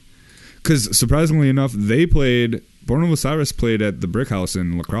 Because surprisingly enough, Born of Osiris played at the Brick House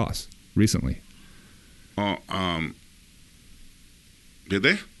in La Crosse recently. Oh, did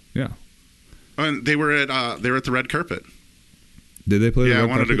they? Yeah. And they were at the red carpet. Did they play? Yeah, I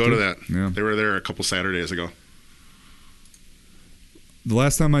wanted to go to that. Yeah. They were there a couple Saturdays ago. The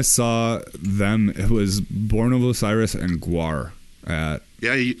last time I saw them, it was Born of Osiris and Guar at.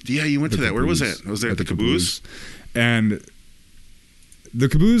 Yeah, you went to that. Where was it? Was there at the Caboose? And the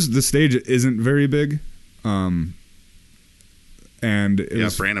Caboose, the stage isn't very big. And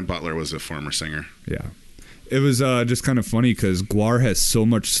Brandon Butler was a former singer. Yeah. It was just kind of funny because Guar has so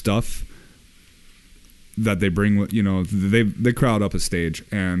much stuff that they bring, you know, they crowd up a stage,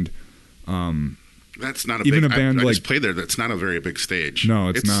 and that's not even big, a band I like just played there. That's not a very big stage. No,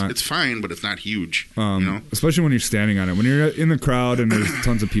 it's not. It's fine, but it's not huge. You know, especially when you're standing on it. When you're in the crowd and there's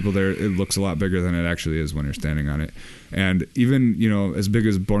tons of people there, it looks a lot bigger than it actually is when you're standing on it. And even, you know, as big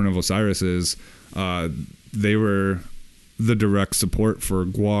as Born of Osiris is, they were the direct support for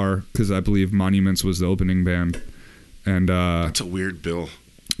Guar because I believe Monuments was the opening band. And that's a weird bill.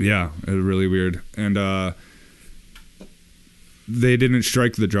 Yeah, it was really weird. And they didn't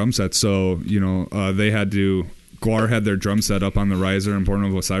strike the drum set, so, you know, they had to. Guar had their drum set up on the riser, and Born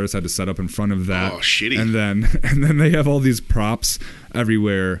of Osiris had to set up in front of that. Oh, shitty! And then they have all these props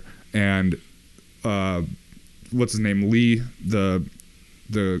everywhere. And what's his name? Lee, the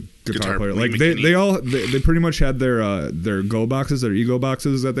guitar player. Like they pretty much had their go boxes, their ego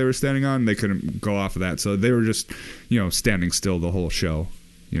boxes that they were standing on. They couldn't go off of that, so they were just, you know, standing still the whole show.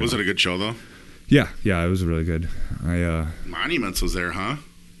 Was it a good show though? Yeah, it was really good. Monuments was there, huh?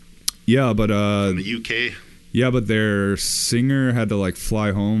 Yeah, but in the UK. Yeah, but their singer had to like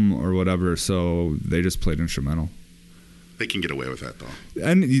fly home or whatever, so they just played instrumental. They can get away with that though.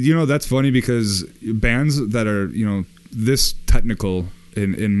 And you know, that's funny because bands that are, you know, this technical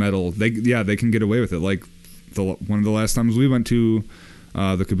in metal, they can get away with it. Like one of the last times we went to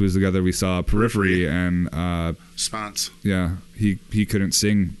the Caboose together, we saw Periphery and Spons. Yeah, he couldn't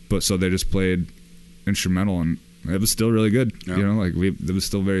sing, but so they just played instrumental, and it was still really good. Yeah. You know, like it was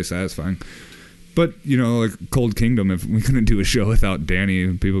still very satisfying. But you know, like Cold Kingdom, if we couldn't do a show without Danny,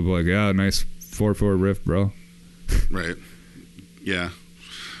 people would be like, "Yeah, nice 4/4 riff, bro." Right. Yeah.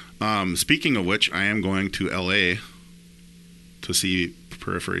 Speaking of which, I am going to LA to see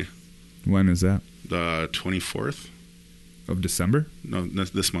Periphery. When is that? The 24th Of December? No,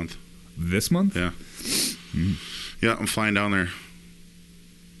 this month. This month? Yeah. Mm. Yeah, I'm flying down there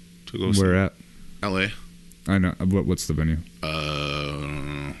to go see Where at? LA. I know. What's the venue?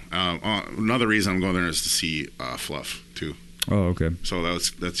 Another reason I'm going there is to see Fluff too. Oh, okay. So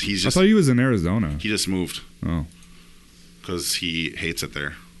that's he's I just thought he was in Arizona. he just moved Oh, because he hates it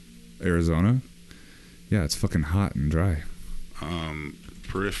there. Arizona? Yeah, it's fucking hot and dry.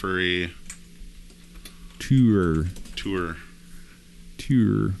 Periphery Tour.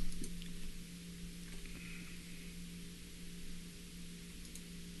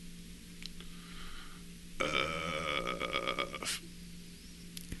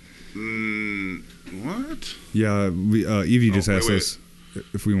 What? Yeah, we Evie just wait, asked wait. us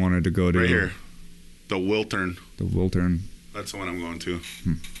if we wanted to go to Right here, the Wiltern. the Wiltern. That's the one I'm going to.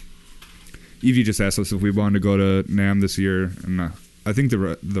 Evie just asked us if we wanted to go to NAMM this year, and I think the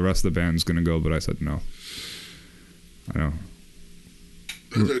rest of the band's gonna go, but I said no. I know.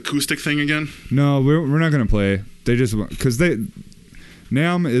 The acoustic thing again? No, we're not gonna play. They just because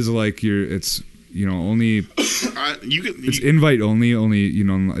NAMM is like it's you know only it's invite only you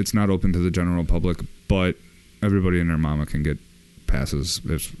know it's not open to the general public, but everybody and their mama can get passes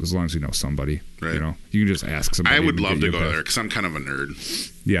as long as you know somebody. Right. You know, you can just ask somebody. I would and love get to you a go pass. there because I'm kind of a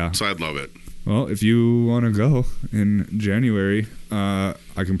nerd, Yeah. so I'd love it. Well, if you want to go in January, I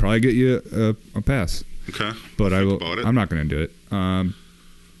can probably get you a pass. Okay, But I will. about it. I'm not going to do it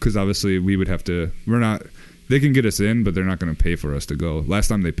because obviously we would have to. We're not. They can get us in, but they're not going to pay for us to go. Last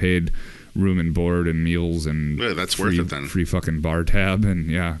time they paid room and board and meals and Yeah, that's free, worth it then. Free fucking bar tab and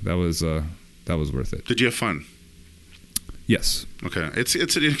yeah, that was worth it. Did you have fun? Yes. Okay,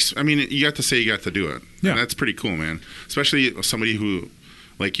 it's. I mean, you got to say you got to do it. Yeah. And that's pretty cool, man. Especially somebody who,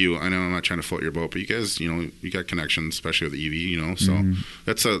 like you. I know I'm not trying to float your boat, but you guys, you know, you got connections, especially with EV. You know, so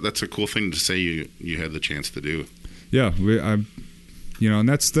that's a cool thing to say you had the chance to do. Yeah, and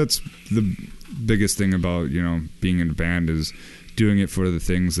that's the biggest thing about being in a band is doing it for the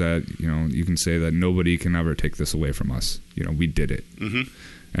things that you can say that nobody can ever take this away from us. We did it,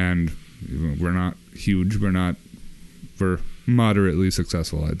 and we're not huge. We're moderately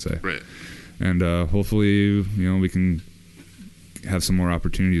successful, I'd say. Right. And hopefully, we can have some more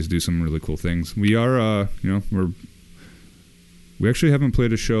opportunities to do some really cool things. We are, we actually haven't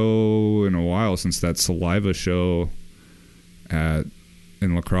played a show in a while since that Saliva show in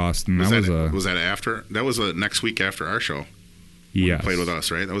La Crosse, and was that after? That was next week after our show. Yeah, played with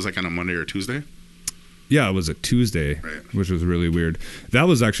us, right? That was like on a Monday or Tuesday. Yeah, it was a Tuesday, right. Which was really weird. That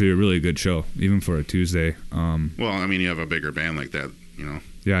was actually a really good show, even for a Tuesday. Well, I mean, you have a bigger band like that,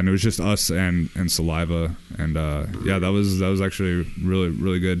 Yeah, and it was just us and Saliva, and yeah, that was actually really,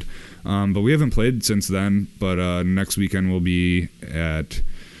 really good. But we haven't played since then. But next weekend we'll be at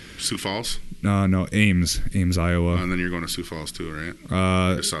Sioux Falls. No, Ames, Iowa. And then you're going to Sioux Falls too, right?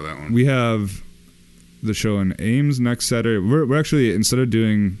 I just saw that one. We have the show in Ames next Saturday. We're actually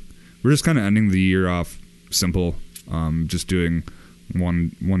we're just kind of ending the year off simple, just doing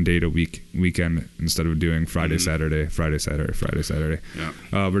one date a weekend instead of doing Friday, Saturday.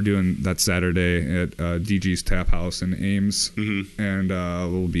 Yeah. We're doing that Saturday at DG's Tap House in Ames, and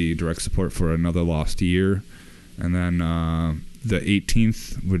we'll be direct support for Another Lost Year, and then the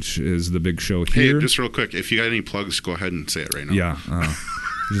 18th, which is the big show here. Hey, just real quick, if you got any plugs, go ahead and say it right now. Yeah,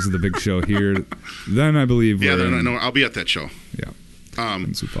 this is the big show here. Then I believe no, I'll be at that show. Yeah,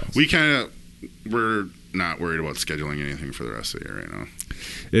 in Sioux Falls. We're not worried about scheduling anything for the rest of the year right now.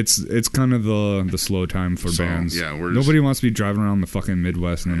 It's kind of the slow time for bands. Yeah, nobody wants to be driving around the fucking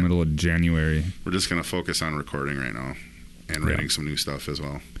Midwest in the middle of January. We're just gonna focus on recording right now and writing some new stuff as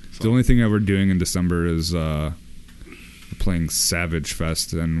well. So. The only thing that we're doing in December is playing Savage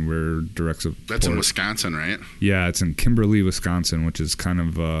Fest, and we're direct support. That's in Wisconsin, right? Yeah, it's in Kimberly, Wisconsin, which is kind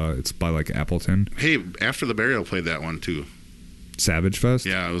of it's by like Appleton. Hey, After the Burial played that one too. Savage Fest?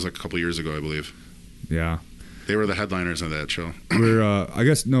 Yeah, it was like a couple years ago, I believe. Yeah. They were the headliners of that show. We're I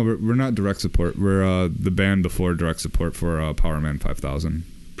guess no, we're not direct support. We're the band before direct support for Powerman 5000.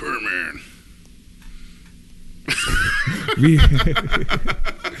 Powerman.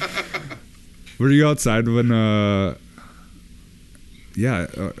 Were you outside when yeah,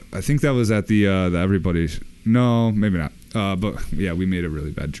 I think that was at the Everybody's. No, maybe not. But yeah, we made a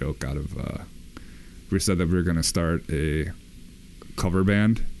really bad joke out of we said that we were going to start a cover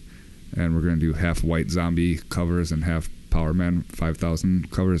band, and we're gonna do half White Zombie covers and half Power Man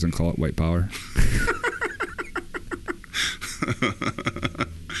 5000 covers and call it White Power.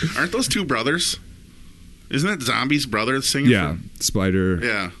 Aren't those two brothers? Isn't that Zombie's brother singing? Yeah, Spider.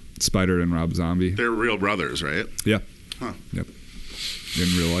 Yeah. Spider and Rob Zombie. They're real brothers, right? Yeah. Huh. Yep.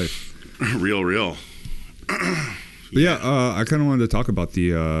 In real life. Real. But yeah, I kind of wanted to talk about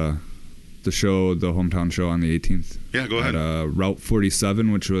the show, the hometown show on the 18th. Yeah, go ahead. At Route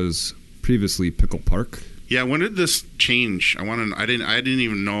 47, which was previously Pickle Park. Yeah, when did this change? I didn't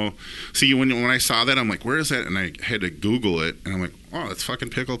even know. See, when I saw that, I'm like, where is that? And I had to Google it, and I'm like, oh, it's fucking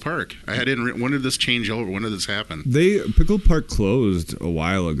Pickle Park. When did this change over? When did this happen? Pickle Park closed a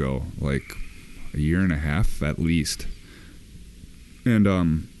while ago, like a year and a half at least. And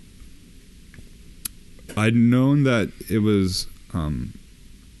I'd known that it was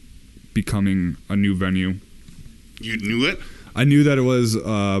becoming a new venue. You knew it? I knew that it was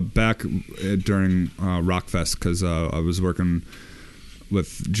back during Rockfest because I was working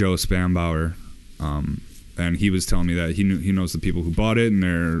with Joe Spambauer, and he was telling me that he knows the people who bought it and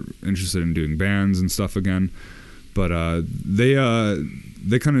they're interested in doing bands and stuff again. But they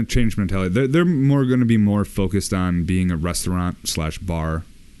kind of changed mentality. They're more going to be more focused on being a restaurant/bar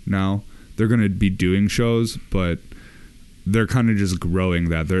now. They're going to be doing shows, but they're kind of just growing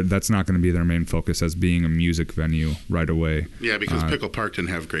that. That's not going to be their main focus as being a music venue right away. Yeah, because Pickle Park didn't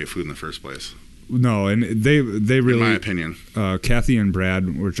have great food in the first place. No, and they really, in my opinion, Kathy and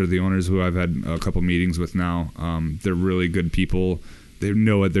Brad, which are the owners who I've had a couple meetings with now, they're really good people. They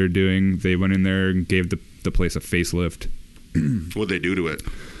know what they're doing. They went in there and gave the place a facelift. What'd they do to it?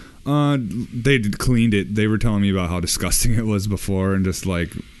 They cleaned it. They were telling me about how disgusting it was before and just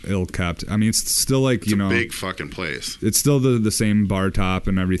like ill kept. I mean, it's still like, it's a big fucking place. It's still the same bar top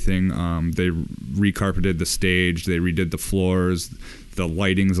and everything. They recarpeted the stage. They redid the floors. The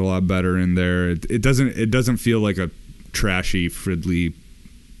lighting's a lot better in there. It doesn't feel like a trashy Fridley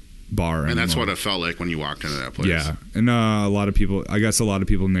bar anymore. And that's what it felt like when you walked into that place. Yeah, and a lot of people in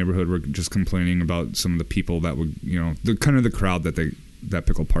the neighborhood were just complaining about some of the people that would, the kind of the crowd that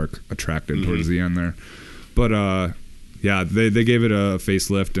Pickle Park attracted towards the end there. But yeah, they gave it a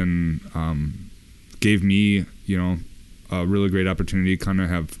facelift and gave me, a really great opportunity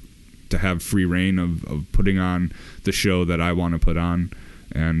to have free reign of putting on the show that I want to put on.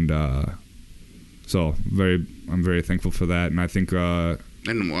 And so I'm very thankful for that. And I think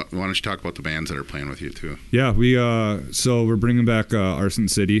and why don't you talk about the bands that are playing with you too? Yeah, so we're bringing back Arson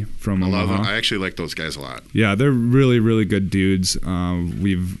City from Omaha. I love them. I actually like those guys a lot. Yeah, they're really, really good dudes.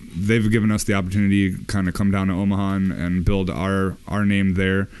 They've given us the opportunity to kind of come down to Omaha and build our name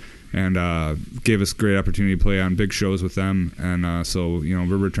there, and gave us a great opportunity to play on big shows with them. And so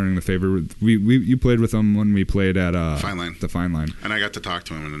we're returning the favor. You played with them when we played at the Fine Line, and I got to talk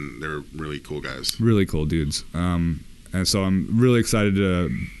to them, and they're really cool guys. Really cool dudes. And so I'm really excited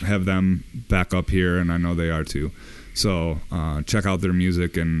to have them back up here, and I know they are too. So check out their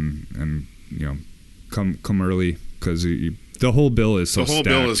music and come early because the whole bill is so stacked. The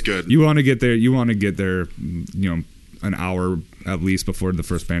whole bill is good. You want to get there, an hour at least before the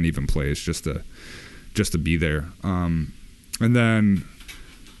first band even plays, just to be there. And then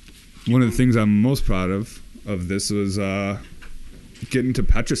one of the things I'm most proud of this was getting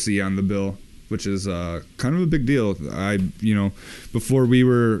Tepetracy on the bill, which is kind of a big deal. Before we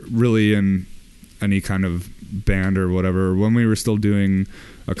were really in any kind of band or whatever, when we were still doing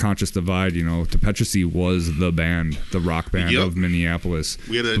A Conscious Divide, Tepetracy was the band, the rock band of Minneapolis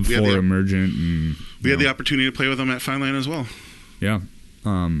before Emergent. And we had the opportunity to play with them at Fine Line as well. Yeah.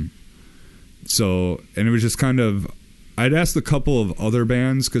 So, and it was just kind of, I'd asked a couple of other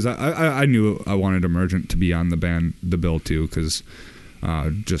bands because I knew I wanted Emergent to be on the bill too, because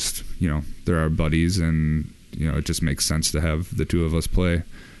they're our buddies, and it just makes sense to have the two of us play.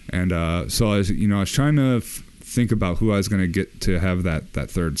 And so I was trying to think about who I was going to get to have that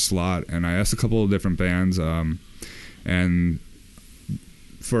third slot, and I asked a couple of different bands, and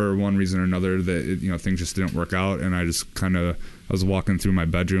for one reason or another that things just didn't work out, and I was walking through my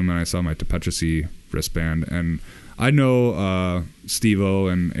bedroom and I saw my Tepetracy wristband, and I know Steve-O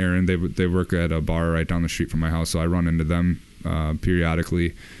and Aaron, they work at a bar right down the street from my house, so I run into them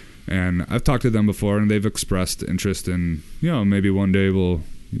periodically, and I've talked to them before, and they've expressed interest in maybe one day we'll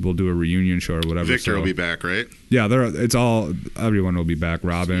do a reunion show or whatever. Victor will be back, right? Yeah, everyone will be back.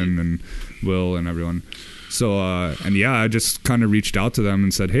 Robin and Will and everyone. So I just kind of reached out to them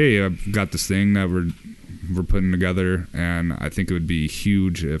and said, hey, I've got this thing that we're putting together, and I think it would be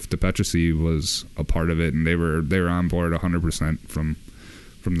huge if Tepetracy was a part of it, and they were on board 100% from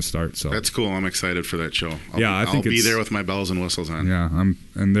from the start. So That's cool. I'm excited for that show. I think I'll be it's- there with my bells and whistles on. yeah, I'm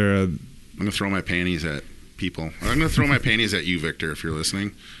gonna throw my panties at people. I'm gonna throw my panties at you, Victor, if you're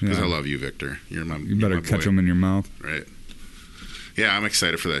listening, because Yeah. I love you, Victor. you better my catch boy. them in your mouth. Right. Yeah, I'm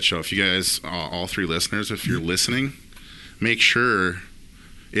excited for that show. If you guys, all three listeners, if you're listening, make sure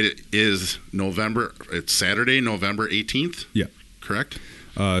it is November. It's Saturday, November 18th. Yeah. Correct.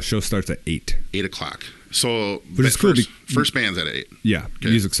 Show starts at 8. 8 o'clock. So But it's cool first band's at 8. Yeah, Okay.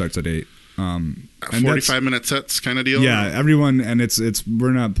 music starts at 8. And 45-minute sets kind of deal. Yeah, everyone, and it's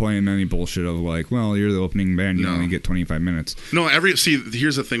we're not playing any bullshit of like, well, you're the opening band, you No. only get 25 minutes. No, here's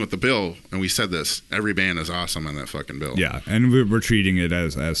the thing with the bill, and we said this. Every band is awesome on that fucking bill. Yeah, and we're treating it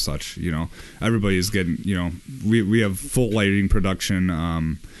as such. You know, everybody's getting. You know, we have full lighting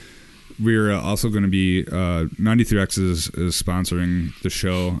production. We're also going to be 93X is sponsoring the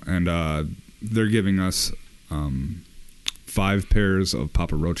show, and they're giving us 5 pairs of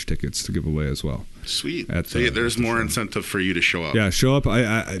Papa Roach tickets to give away as well. Sweet. So there's more incentive for you to show up. Yeah, show up.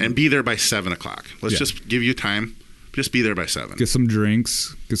 And be there by 7 o'clock. Let's Yeah. just give you time. Just be there by 7. Get some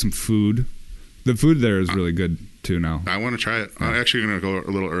drinks, get some food. The food there is really good too now. I want to try it. I'm actually going to go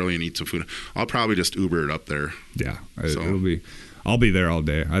a little early and eat some food. I'll probably just Uber it up there. Yeah, So- I'll be there all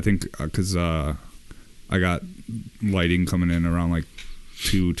day. I think because I got lighting coming in around like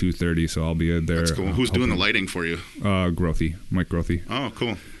 2:30, so I'll be there. That's cool. Who's doing the lighting for you? Grothy, Mike Grothy. Oh,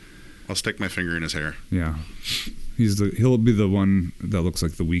 cool. I'll stick my finger in his hair. Yeah, he'll be the one that looks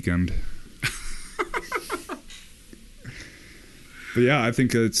like The Weeknd. But yeah, I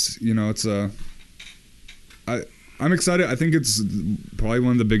think I'm excited. I think it's probably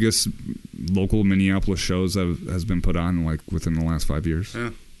one of the biggest local Minneapolis shows that has been put on like within the last 5 years.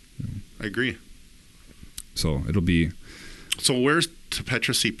 Yeah, I agree. So it'll be. So where's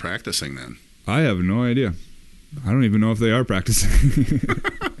Tepetracy practicing then? I have no idea. I don't even know if they are practicing.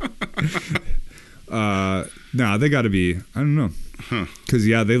 Nah, they got to be. I don't know. Because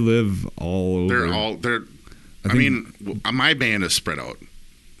they live all over. I mean, my band is spread out,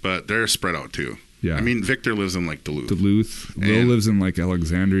 but they're spread out too. Yeah. I mean, Victor lives in like Duluth. Will lives in like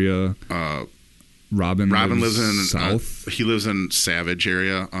Alexandria. Robin lives in South. He lives in Savage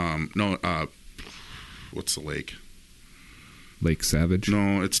area. What's the lake? Lake Savage.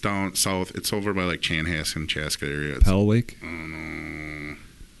 No, it's down south. It's over by like Chanhassen, Chaska area. It's, Pell Lake. I don't know.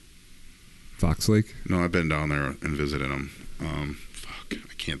 Fox Lake. No, I've been down there and visited him. Fuck,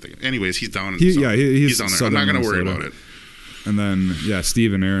 I can't think. Anyways, he's down in He's down there. I'm not going to worry Minnesota. about it. And then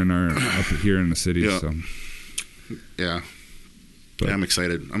Steve and Aaron are up here in the city. Yeah. So Yeah. But- I'm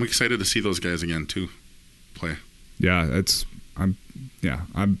excited. I'm excited to see those guys again too. Play. yeah, I'm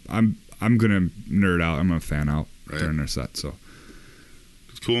gonna nerd out. I'm gonna fan out during their set. So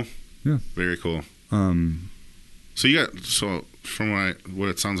It's cool. Yeah. Very cool. So from what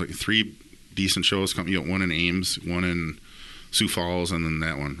it sounds like, 3 decent shows coming. You got one in Ames, one in Sioux Falls, and then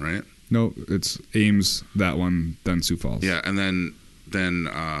that one, right? no, it's Ames, that one, then Sioux Falls. Yeah, and then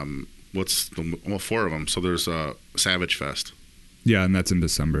what's 4 of them. So there's Savage Fest. Yeah, and that's in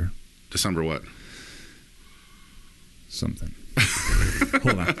December. December what? Something.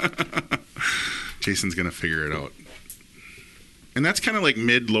 Hold on. Jason's gonna figure it out. And that's kind of like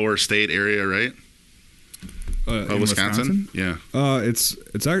mid-lower state area, right? In Wisconsin? Yeah. It's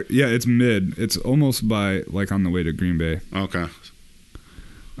mid. It's almost by like on the way to Green Bay. Okay.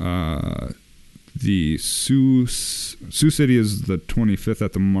 The Sioux City is the 25th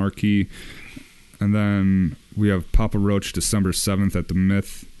at the Marquee, and then we have Papa Roach December 7th at the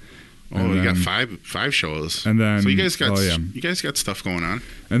Myth. Oh, you got five shows. And then so you guys got stuff going on.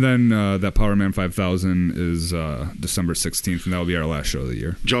 And then that Power Man 5000 is December 16th, and that will be our last show of the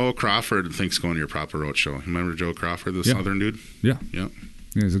year. Joe Crawford thinks going to your Papa Roach show. Remember Joe Crawford, the Southern dude? Yeah. Yeah.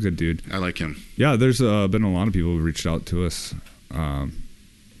 Yeah, he's a good dude. I like him. Yeah, there's been a lot of people who reached out to us.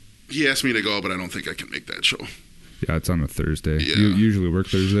 He asked me to go, but I don't think I can make that show. Yeah, it's on a Thursday. Yeah. You usually work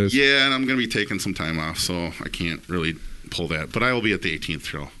Thursdays? Yeah, and I'm going to be taking some time off, so I can't really pull that. But I will be at the 18th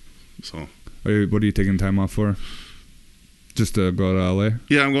show. So, What are you taking time off for? Just to go to LA?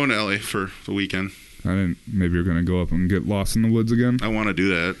 yeah, I'm going to LA for the weekend. Maybe you're going to go up and get lost in the woods again? I want to do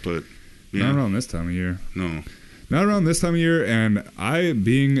that, but yeah. Not around this time of year. No. Not around this time of year, and I,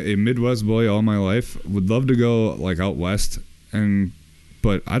 being a Midwest boy all my life, would love to go like out west,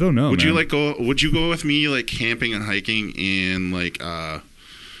 but I don't know. Would you go with me like camping and hiking in like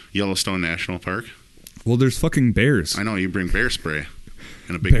Yellowstone National Park? Well, there's fucking bears. I know, you bring bear spray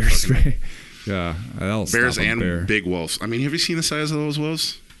and a big Bear fucking spray. Yeah, that'll bears stop a and bear. big wolves. I mean, have you seen the size of those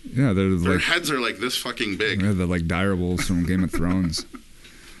wolves? Yeah, they're Their like heads are like this fucking big. they're like dire wolves from Game of Thrones.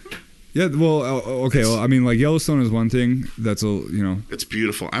 Yeah, well, okay. Well, I mean, like Yellowstone is one thing. That's It's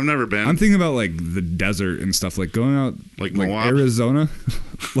beautiful. I've never been. I'm thinking about like the desert and stuff, like going out Like Moab? Arizona,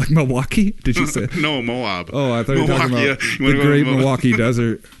 like Milwaukee. Did you say? No, Moab. Oh, I thought you were talking Milwaukee, about yeah. You wanna the go to Great Moab? Milwaukee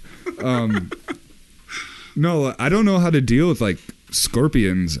Desert. No, I don't know how to deal with like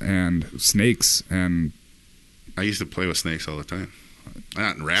scorpions and snakes and I used to play with snakes all the time.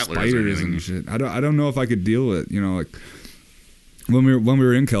 Not in rattlers or spiders anything. and shit. I don't know if I could deal with it. Like when we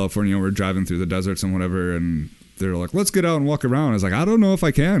were in California, we were driving through the deserts and whatever, and they're like, "Let's get out and walk around." I was like, "I don't know if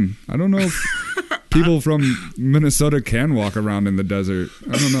I can. I don't know if people from Minnesota can walk around in the desert.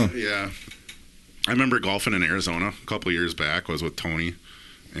 I don't know." Yeah. I remember golfing in Arizona a couple of years back. I was with Tony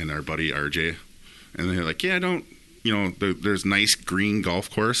and our buddy RJ. And they're like, yeah, there's nice green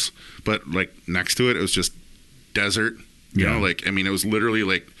golf course, but like next to it, it was just desert. You know, like, I mean, it was literally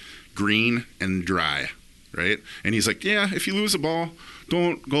like green and dry, right? And he's like, yeah, if you lose a ball,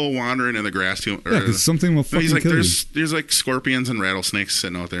 don't go wandering in the grass too. Yeah, because something will fucking he's like, kill you. there's like scorpions and rattlesnakes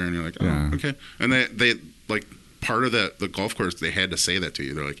sitting out there, and you're like, oh, Yeah. okay. And they like part of the golf course, they had to say that to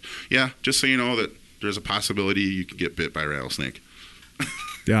you. They're like, yeah, just so you know that there's a possibility you could get bit by a rattlesnake.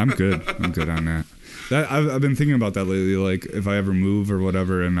 Yeah, I'm good. I'm good on that. I've been thinking about that lately. Like, if I ever move or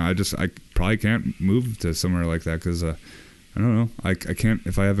whatever, and I probably can't move to somewhere like that because I don't know. I can't.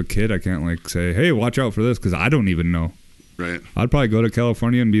 If I have a kid, I can't like say, "Hey, watch out for this," because I don't even know. Right. I'd probably go to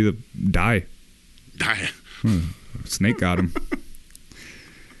California and die. Snake got him.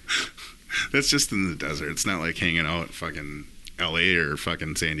 That's just in the desert. It's not like hanging out fucking L.A. or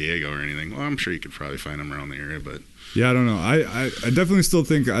fucking San Diego or anything. Well, I'm sure you could probably find them around the area, but Yeah, I don't know. I definitely still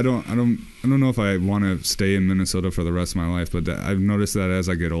think I don't know if I want to stay in Minnesota for the rest of my life. But I've noticed that as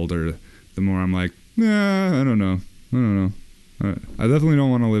I get older, the more I'm like, nah, I don't know. I definitely don't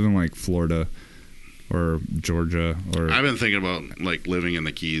want to live in like Florida or Georgia or I've been thinking about like living in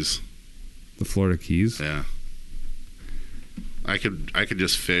the Keys. the Florida Keys. Yeah. I could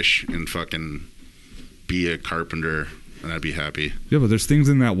just fish and fucking be a carpenter and I'd be happy. Yeah, but there's things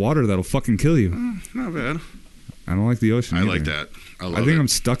in that water that'll fucking kill you. Not bad. I don't like the ocean. I either. like that. I love I think it. I'm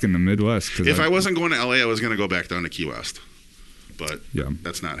stuck in the Midwest. If I wasn't going to LA, I was going to go back down to Key West. But Yeah.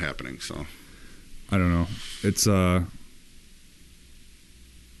 that's not happening, so. I don't know. It's I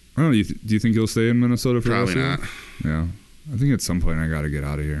don't know. Do you think you'll stay in Minnesota for Probably the rest not. of your life? Yeah. I think at some point I got to get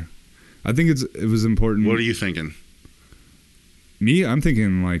out of here. I think it was important. What are you thinking? Me, I'm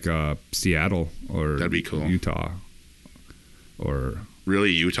thinking like Seattle or That'd be cool. Utah. Or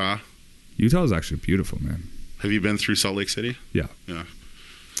Really, Utah? Utah is actually beautiful, man. Have you been through Salt Lake City? Yeah. Yeah.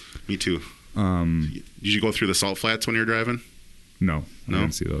 Me too. Did you go through the Salt Flats when you were driving? No, I No?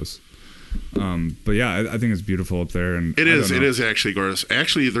 didn't see those. But yeah, I think it's beautiful up there, and It I is. don't It know. is actually gorgeous.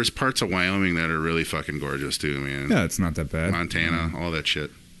 Actually, there's parts of Wyoming that are really fucking gorgeous too, man. Yeah, it's not that bad. Montana, all that shit.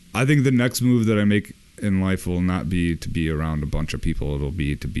 I think the next move that I make in life will not be to be around a bunch of people. It'll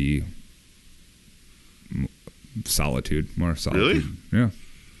be to be solitude, more solitude. Really?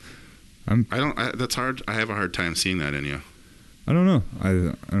 Yeah. That's hard. I have a hard time seeing that in you. I don't know. I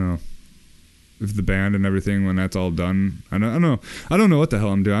don't know. If the band and everything, when that's all done, I don't know. I don't know what the hell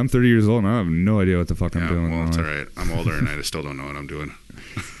I'm doing. I'm 30 years old and I have no idea what the fuck I'm doing. Well, with it's my all life. right. I'm older and I still don't know what I'm doing.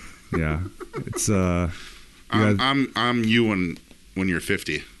 Yeah. It's I'm you when you're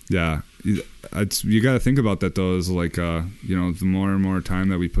 50. yeah. You got to think about that though. Is like the more and more time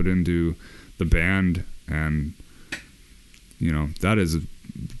that we put into the band, and that is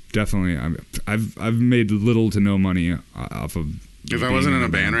definitely. I've made little to no money off of. If I being wasn't in a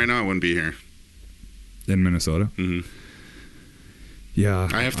band right now, I wouldn't be here. in Minnesota. Mm-hmm. Yeah,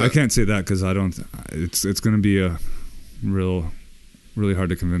 I can't say that because I don't. It's going to be a really hard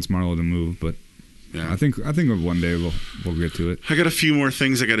to convince Marlo to move, but Yeah. I think one day we'll get to it. I got a few more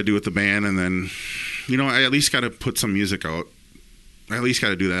things I got to do with the band, and then, I at least got to put some music out. I at least got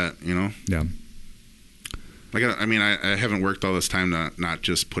to do that, Yeah, I haven't worked all this time to not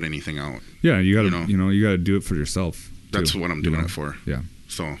just put anything out. yeah. You got to you got to do it for yourself. That's too, what I'm doing it for. Yeah.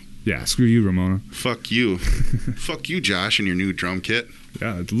 So Yeah. Screw you, Ramona. fuck you, fuck you, Josh, and your new drum kit.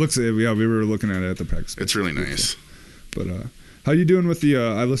 Yeah. It looks. Yeah. We were looking at it at the practice. It's really nice. But how you doing with the?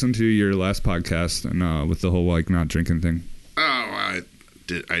 I listened to your last podcast and with the whole like not drinking thing. Oh, I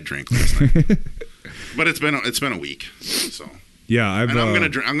drank last night, but it's been a week. So Yeah, and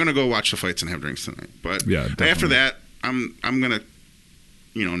I'm gonna go watch the fights and have drinks tonight. But Yeah, after definitely. that, I'm gonna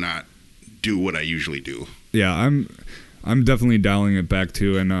not do what I usually do. Yeah, I'm definitely dialing it back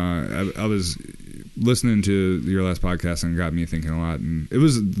too. And I was listening to your last podcast and it got me thinking a lot. And it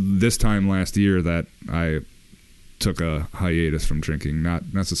was this time last year that I took a hiatus from drinking.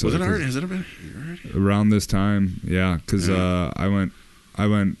 Not necessarily. Was it hard? Has it been? Around this time, yeah, because I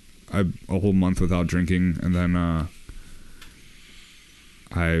went a whole month without drinking, and then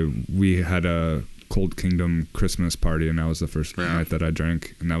we had a Cold Kingdom Christmas party, and that was the first night that I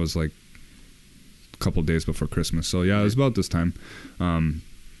drank, and that was like a couple days before Christmas. So yeah, it was about this time.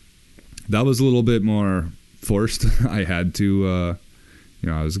 That was a little bit more forced. I had to,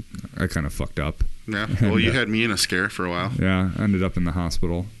 I kind of fucked up. Yeah. Well, you had me in a scare for a while. Yeah, I ended up in the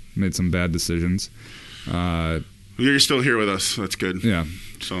hospital. Made some bad decisions. You're still here with us. That's good. Yeah.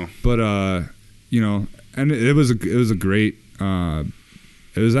 So, but and it was a great.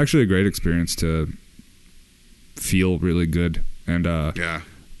 It was actually a great experience to feel really good, and yeah,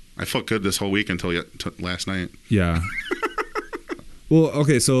 I felt good this whole week until last night. Yeah. Well,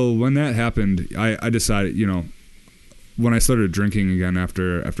 okay, so when that happened, I decided, when I started drinking again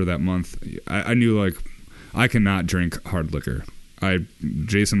after that month, I knew, like, I cannot drink hard liquor.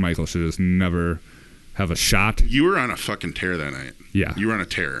 Jason Michael should just never have a shot. You were on a fucking tear that night. Yeah. You were on a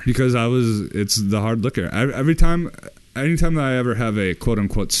tear. Because it's the hard liquor. Anytime that I ever have a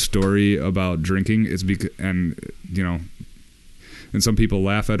quote-unquote story about drinking, it's because, and some people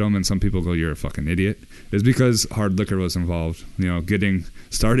laugh at them and some people go, you're a fucking idiot. It's because hard liquor was involved.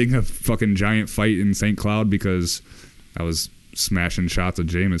 Starting a fucking giant fight in St. Cloud because I was smashing shots of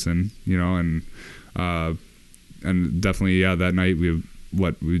Jameson, and definitely, yeah, that night we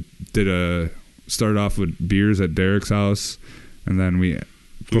started off with beers at Derek's house, and then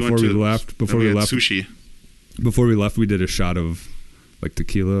before we left, sushi. Before we left, we did a shot of like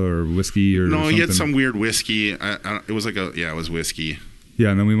tequila or whiskey or something. You had some weird whiskey. It was it was whiskey.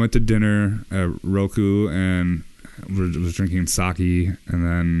 Yeah, and then we went to dinner at Roku and was drinking sake, and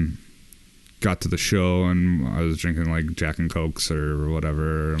then got to the show and I was drinking like Jack and Cokes or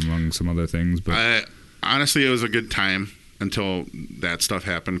whatever, among some other things. But honestly, it was a good time until that stuff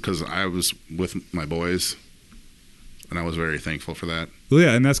happened because I was with my boys. And I was very thankful for that. Well,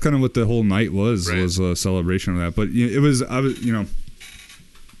 yeah, and that's kind of what the whole night was a celebration of that. But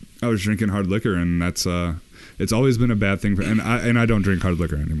I was drinking hard liquor, and that's it's always been a bad thing for. And I don't drink hard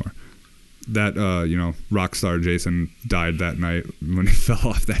liquor anymore. That rock star Jason died that night when he fell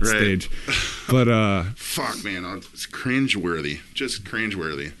off that stage. But fuck, man, it's cringeworthy, just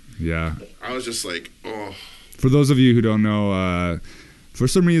cringeworthy. Yeah, I was just like, oh. For those of you who don't know, for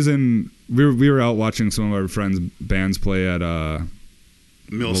some reason. We were out watching some of our friends' bands play at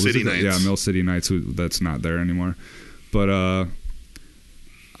Mill City Nights. Yeah, Mill City Nights. That's not there anymore. But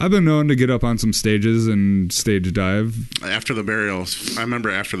I've been known to get up on some stages and stage dive. After the burial, I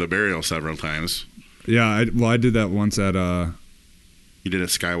remember after the burial several times. Yeah, I did that once at. You did it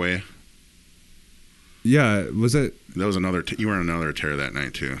Skyway. Yeah, was it? That was another. You were on another tear that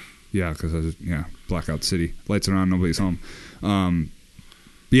night too. Yeah, because I was Blackout City, lights are on, nobody's home.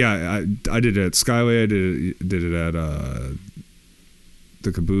 Yeah, I did it at Skyway. I did it at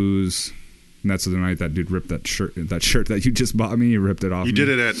the Caboose. And that's the night that dude ripped that shirt that you just bought me. He ripped it off. You did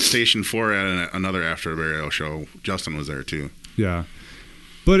it at Station 4 at another After Burial show. Justin was there too. Yeah.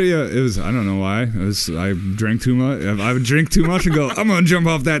 But yeah, it was, I don't know why. I drank too much. I would drink too much and go, I'm going to jump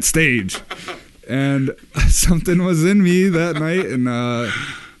off that stage. And something was in me that night. And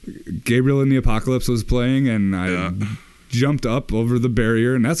Gabriel and the Apocalypse was playing. And I jumped up over the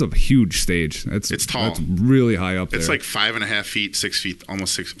barrier. And that's a huge stage. It's tall. That's really high up there. It's like 5.5 feet, 6 feet,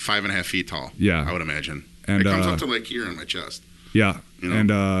 almost 5.5 feet tall. Yeah. I would imagine. And it comes up to like here in my chest. Yeah. And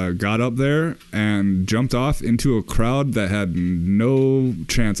got up there and jumped off into a crowd that had no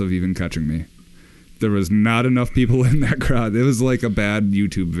chance of even catching me. There was not enough people in that crowd. It was like a bad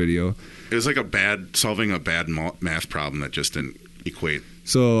YouTube video. It was like solving a bad math problem that just didn't equate.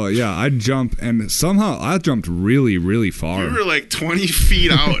 So, yeah, I jumped, and somehow I jumped really, really far. You were like 20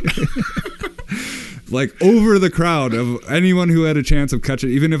 feet out. Like over the crowd of anyone who had a chance of catching.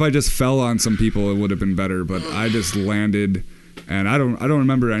 Even if I just fell on some people, it would have been better. But I just landed, and I don't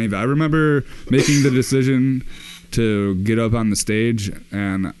remember any of it. I remember making the decision to get up on the stage,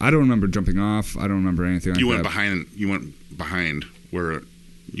 and I don't remember jumping off. I don't remember anything like that. You went behind where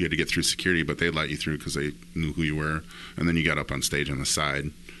you had to get through security, but they let you through because they knew who you were. And then you got up on stage on the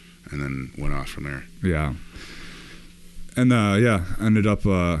side, and then went off from there. Yeah. And ended up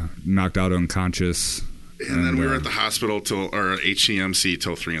knocked out unconscious. And then we were at the hospital or HCMC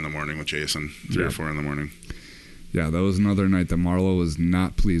till 3 a.m. with Jason, 3 or 4 a.m. Yeah, that was another night that Marlo was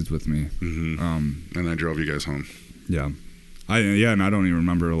not pleased with me. Mm-hmm. And I drove you guys home. Yeah, and I don't even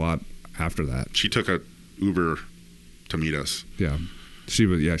remember a lot after that. She took a Uber to meet us. Yeah, she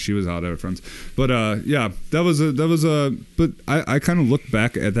was out at her friends. But that was a. But I kind of look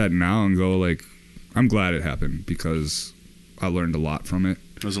back at that now and go like, I'm glad it happened because I learned a lot from it.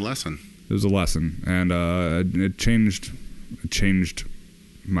 It was a lesson. It was a lesson, and it changed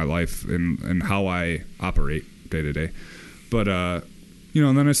my life and how I operate day to day. But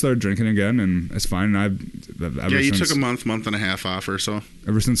and then I started drinking again, and it's fine. And you took a month and a half off or so.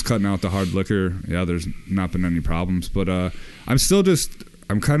 Ever since cutting out the hard liquor, there's not been any problems. But I'm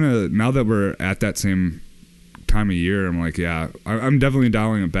kind of, now that we're at that same time of year, I'm like, I'm definitely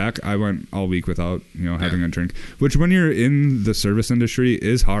dialing it back. I went all week without, having a drink, which when you're in the service industry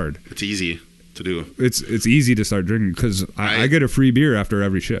is hard. It's easy to do. It's easy to start drinking because I get a free beer after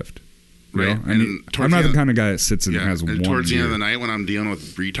every shift. Right. And I'm not the kind of guy that sits and has one. Towards the beer. end of the night when I'm dealing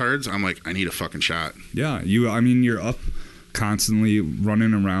with retards, I'm like, I need a fucking shot. Yeah. You're up constantly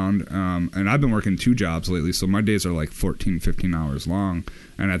running around. And I've been working 2 jobs lately. So my days are like 14, 15 hours long.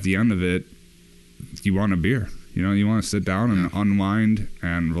 And at the end of it, you want a beer. You want to sit down and unwind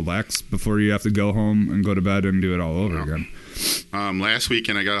and relax before you have to go home and go to bed and do it all over again. Last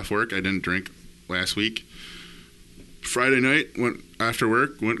weekend I got off work. I didn't drink last week. Friday night, went after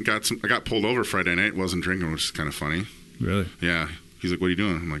work, I got pulled over Friday night, wasn't drinking, which is kind of funny. Really? Yeah. He's like, what are you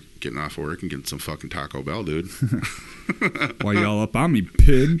doing? I'm like, getting off of work and getting some fucking Taco Bell, dude. Why y'all up on me,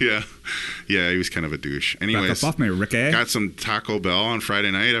 pig? Yeah. Yeah, he was kind of a douche. Anyways, back up off me, Ricky. Got some Taco Bell on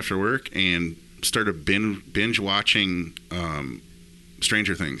Friday night after work and started binge watching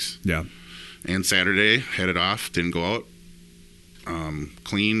Stranger Things. Yeah. And Saturday, headed off, didn't go out,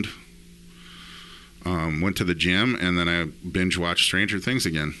 cleaned, went to the gym, and then I binge watched Stranger Things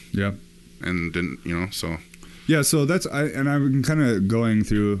again. Yeah. And didn't, so. Yeah, so I've been kind of going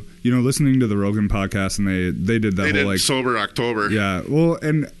through, listening to the Rogan podcast, and they did that whole, like, Sober October. Yeah, well,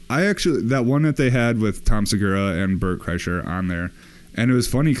 and I actually, that one that they had with Tom Segura and Bert Kreischer on there, and it was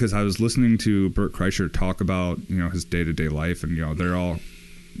funny because I was listening to Bert Kreischer talk about, his day-to-day life, and, they're all,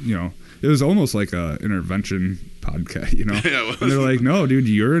 it was almost like a intervention podcast, Yeah, it was. And they're like, no, dude,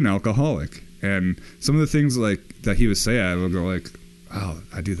 you're an alcoholic. And some of the things like that he would say, I would go like, wow,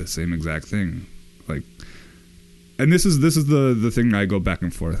 I do the same exact thing. Like, and this is the thing I go back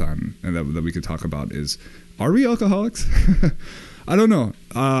and forth on, and that we could talk about is, are we alcoholics? I don't know.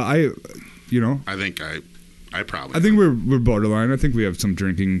 I think I probably. I think we're borderline. I think we have some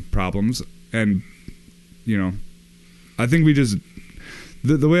drinking problems, and I think we just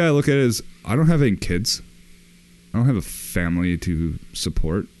the way I look at it is, I don't have any kids. I don't have a family to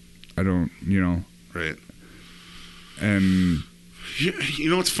support. I don't, Right. And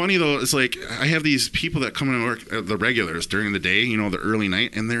what's funny though is, like, I have these people that come in work, the regulars during the day, the early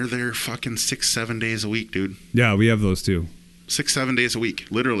night, and they're there fucking 6-7 days a week, dude. Yeah, we have those too. 6-7 days a week,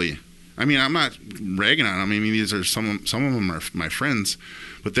 literally. I mean, I'm not ragging on them. I mean, these are some of them are my friends,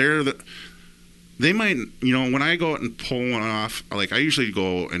 but they might, when I go out and pull one off, like, I usually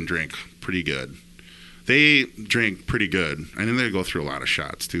go and drink pretty good. They drink pretty good, and then they go through a lot of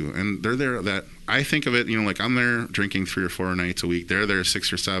shots too. And they're there. That I think of it, like, I'm there drinking 3 or 4 nights a week. They're there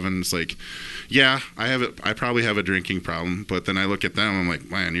 6 or 7. It's like, yeah, I probably have a drinking problem, but then I look at them, I'm like,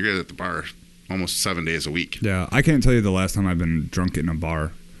 man, you're at the bar almost 7 days a week. Yeah, I can't tell you the last time I've been drunk in a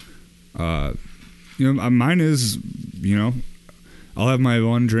bar. Mine is, I'll have my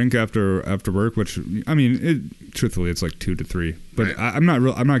one drink after work, which, I mean, truthfully, it's like 2 to 3. But right. I'm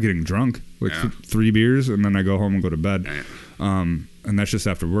not getting drunk. Like 3 beers, and then I go home and go to bed. Right. And that's just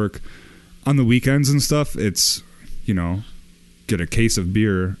after work. On the weekends and stuff, it's, get a case of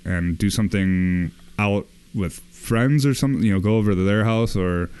beer and do something out with friends or something. Go over to their house,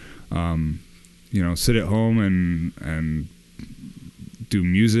 or sit at home and do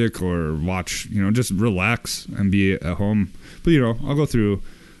music, or watch. Just relax and be at home. But I'll go through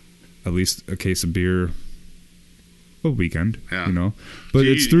at least a case of beer a weekend, but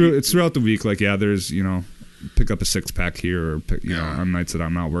it's throughout the week. Like, there's, pick up a 6-pack here, or on nights that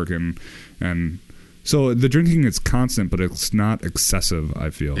I'm not working. And so the drinking is constant, but it's not excessive, I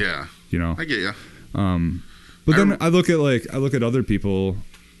feel. Yeah. I get you. But then I look at other people,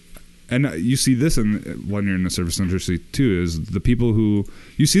 and you see this when you're in the service industry too, is the people who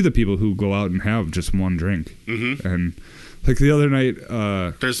go out and have just one drink. Mm-hmm. And like the other night,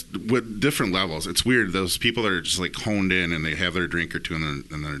 there's with different levels. It's weird. Those people that are just like honed in, and they have their drink or two, and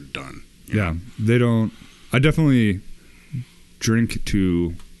they're done. Yeah, they don't. I definitely drink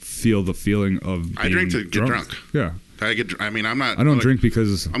to feel the feeling of being I drink to get drunk. Yeah. I'm not. I don't drink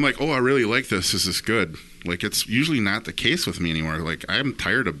because I'm like, oh, I really like this. This is good. Like, it's usually not the case with me anymore. Like, I'm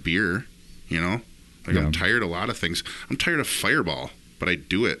tired of beer. I'm tired of a lot of things. I'm tired of Fireball, but I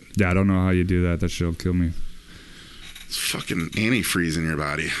do it. Yeah, I don't know how you do that. That shit'll kill me. It's fucking antifreeze in your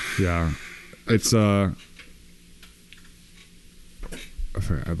body. Yeah. It's I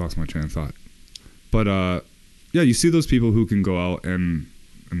lost my train of thought. But you see those people who can go out and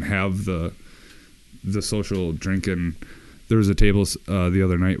have the social drink, and there was a table the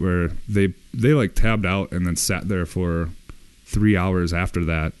other night where they like tabbed out and then sat there for 3 hours after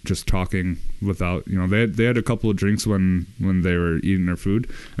that, just talking without, they had a couple of drinks when they were eating their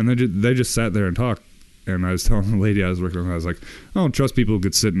food, and they just sat there and talked. And I was telling the lady I was working with, I was like, I don't trust people who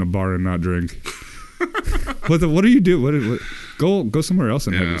could sit in a bar and not drink. What do you do? What go somewhere else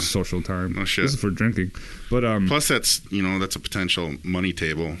and have your social time. Oh shit. This is for drinking. But plus that's that's a potential money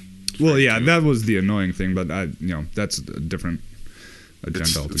table. Well, yeah, that was the annoying thing, but that's a different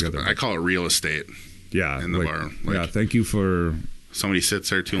agenda altogether. I call it real estate. Yeah, in the bar. Yeah, thank you for. Somebody sits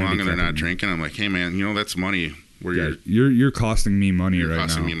there too long and they're not drinking. I'm like, hey man, that's money. Where you're costing me money right now. You're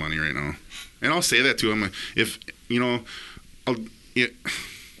costing me money right now. And I'll say that to them. If it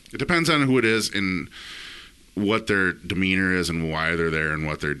depends on who it is and what their demeanor is and why they're there and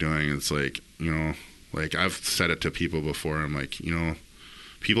what they're doing. It's like, like I've said it to people before. I'm like,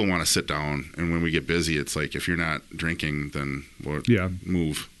 people want to sit down, and when we get busy, it's like if you're not drinking, then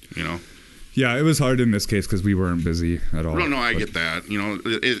move. Yeah, it was hard in this case because we weren't busy at all. No, I get that.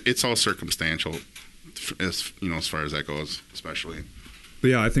 It's all circumstantial, as far as that goes, especially. But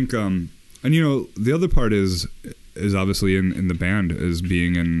yeah, I think, and the other part is obviously in the band is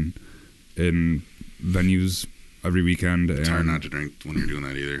being in venues every weekend. It's hard not to drink when you're doing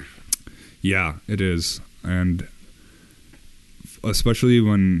that either. Yeah, it is, and especially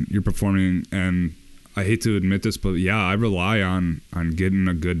when you're performing. And I hate to admit this, but yeah, I rely on getting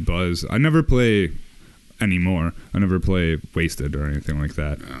a good buzz. I never play anymore. I never play wasted or anything like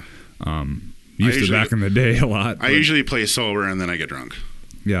that. Yeah. Used to back in the day a lot. I usually play sober and then I get drunk.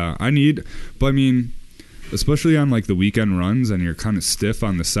 Yeah, but I mean, especially on like the weekend runs and you're kind of stiff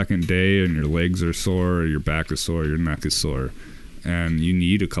on the second day and your legs are sore, or your back is sore, your neck is sore, and you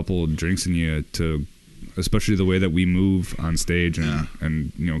need a couple of drinks in you to, especially the way that we move on stage and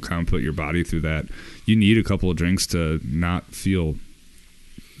kind of put your body through that. You need a couple of drinks to not feel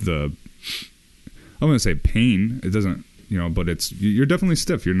I'm going to say pain. It doesn't, but you're definitely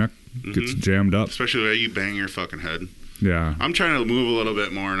stiff. Your neck gets jammed up. Especially the way you bang your fucking head. Yeah. I'm trying to move a little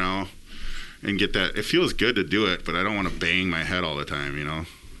bit more now and get that. It feels good to do it, but I don't want to bang my head all the time,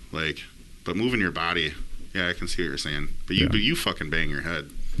 but moving your body. Yeah, I can see what you're saying. But you fucking bang your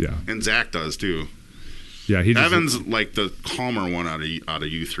head. Yeah. And Zach does too. Yeah, Evan's like the calmer one out of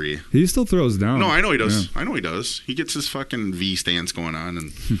you three. He still throws down. No, I know he does. Yeah. I know he does. He gets his fucking V stance going on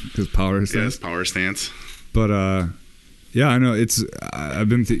and his power stance. Yeah, his power stance. But yeah, I know I've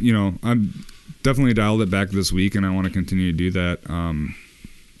been I'm definitely dialed it back this week, and I want to continue to do that.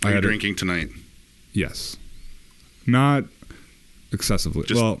 Are you drinking tonight? Yes, not excessively.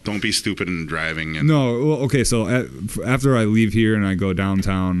 Just don't be stupid and driving. No, well, okay. So after I leave here and I go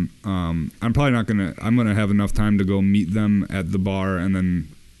downtown, I'm probably not gonna. I'm gonna have enough time to go meet them at the bar, and then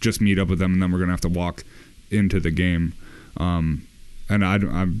just meet up with them, and then we're gonna have to walk into the game. And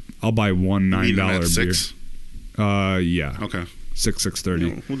I'll buy one $9 beer. 6? Yeah. Okay.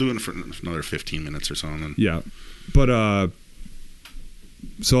 6:30. We'll do it for another 15 minutes or so, and then. Yeah, but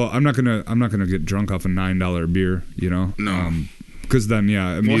so I'm not gonna get drunk off a $9 beer, No. Because then,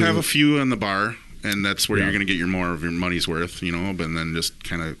 we'll have a few in the bar, and that's where you're going to get more of your money's worth, but then just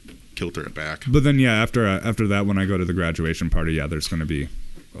kind of kilter it back. But then, after that, when I go to the graduation party, there's going to be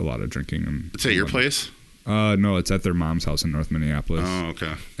a lot of drinking. It's at your place? No, it's at their mom's house in North Minneapolis. Oh,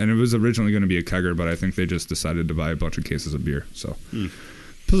 okay. And it was originally going to be a kegger, but I think they just decided to buy a bunch of cases of beer. So,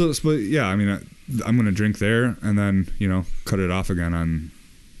 but yeah, I mean, I'm going to drink there, and then cut it off again on.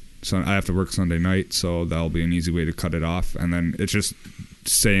 So I have to work Sunday night, so that'll be an easy way to cut it off. And then it's just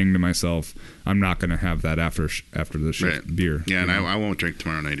saying to myself, I'm not going to have that after the shift beer. Yeah, and I won't drink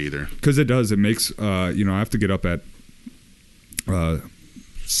tomorrow night either. Because it makes, I have to get up at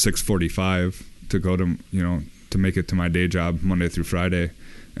 6:45 to go to, to make it to my day job Monday through Friday.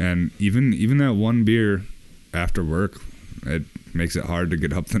 And even that one beer after work, it makes it hard to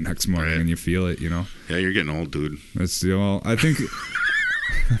get up the next morning, and you feel it, Yeah, you're getting old, dude. That's, I think...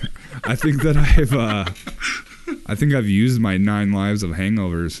 I think that I've used my 9 lives of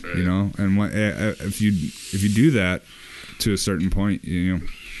hangovers, and if you do that to a certain point, you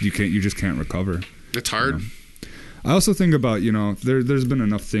just can't recover. It's hard. I also think about, there's been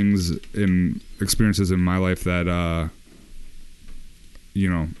enough things in experiences in my life that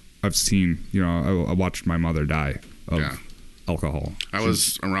I've seen. I watched my mother die of alcohol. I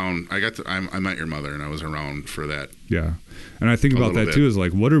was around. I met your mother, and I was around for that. Yeah, and I think about that too. Is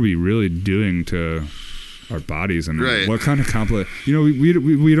like, what are we really doing to our bodies, and what kind of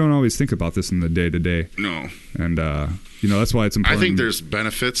we don't always think about this in the day to day. No, and that's why it's important. I think there's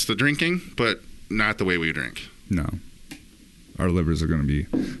benefits to drinking, but not the way we drink. No, our livers are going to be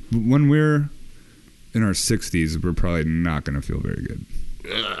when we're in our 60s, we're probably not going to feel very good.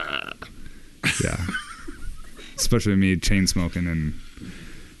 Yeah. Especially me chain smoking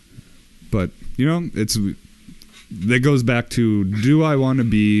but that goes back to, do I want to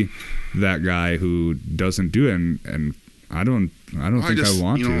be that guy who doesn't do it? And I don't think I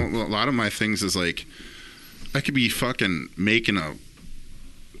want to. A lot of my things is like, I could be fucking making a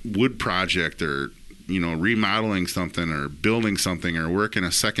wood project or, remodeling something or building something or working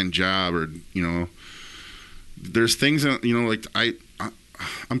a second job or, there's things that, like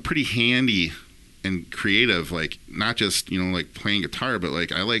I'm pretty handy and creative, like not just, like playing guitar, but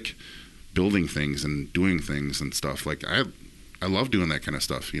like I like building things and doing things and stuff. Like I love doing that kind of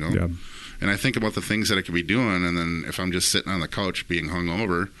stuff, Yeah. And I think about the things that I could be doing, and then if I'm just sitting on the couch being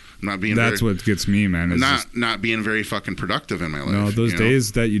hungover, I'm not being. That's what gets me, man. Not being very fucking productive in my life. No, those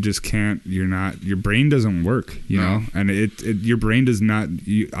days that you just can't. Your brain doesn't work. You know, and your brain does not.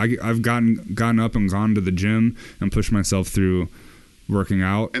 I've gotten up and gone to the gym and pushed myself through working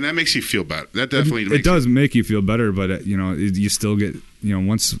out, and that makes you feel better. That definitely it does make you feel better, but you still get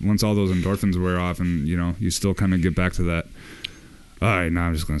once all those endorphins wear off, and you still kind of get back to that. All right, now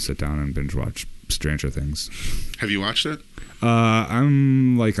I'm just going to sit down and binge watch Stranger Things. Have you watched it?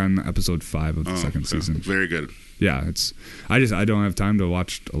 I'm like on episode 5 of the second season. Very good. Yeah, I don't have time to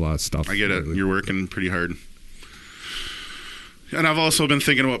watch a lot of stuff. I get it. You're working pretty hard. And I've also been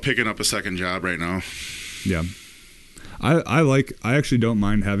thinking about picking up a second job right now. Yeah. I actually don't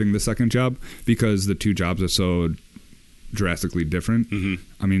mind having the second job because the two jobs are so drastically different. Mm-hmm.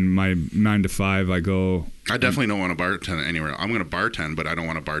 I mean, my 9 to 5, I definitely don't want to bartend anywhere. I'm going to bartend, but I don't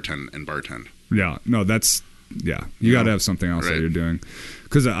want to bartend. Yeah, no, that's You got to have something else that you're doing.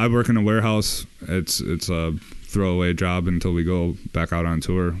 Because I work in a warehouse. It's a throwaway job until we go back out on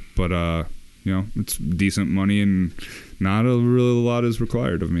tour. But it's decent money and not a lot is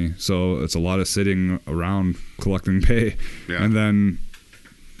required of me. So it's a lot of sitting around collecting pay. Yeah. And then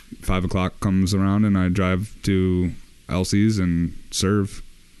 5 o'clock comes around and I drive to Elsie's and serve.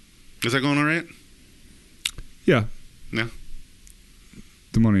 Is that going all right? Yeah. Yeah.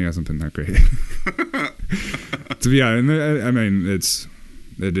 The money hasn't been that great. I mean,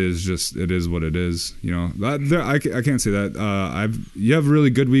 it is what it is. I can't say that. You have really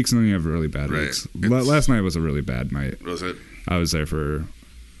good weeks and then you have really bad weeks. Last night was a really bad night. Was it? I was there for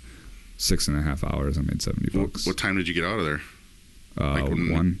 6.5 hours. I made $70. What time did you get out of there?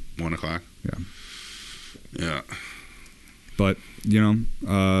 1. 1 o'clock. Yeah. Yeah. But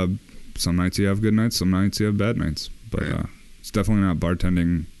some nights you have good nights, some nights you have bad nights. But it's definitely not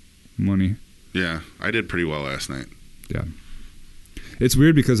bartending money. Yeah, I did pretty well last night. Yeah. It's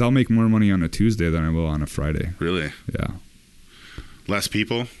weird because I'll make more money on a Tuesday than I will on a Friday. Really? Yeah. Less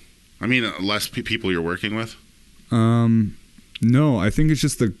people? I mean, less people you're working with? No, I think it's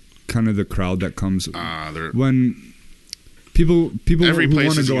just the kind of the crowd that comes when people who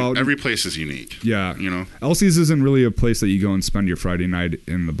want to go out. Every place is unique. Yeah. Elsie's isn't really a place that you go and spend your Friday night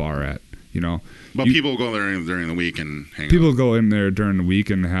in the bar at, But people go there during the week and hang out. People go in there during the week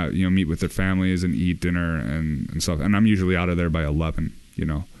and have, meet with their families and eat dinner and stuff. And I'm usually out of there by 11,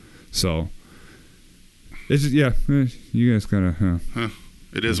 So it's just, you guys gotta.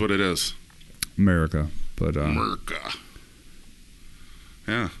 It is what it is. America, but America.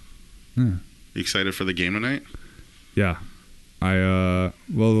 Yeah. You excited for the game tonight? Yeah. The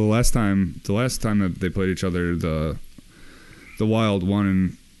last time that they played each other, the Wild won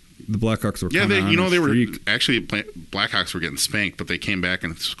and the Blackhawks were they were actually Blackhawks were getting spanked, but they came back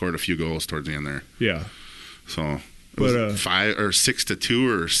and scored a few goals towards the end there. Yeah. So it was 5 or 6-2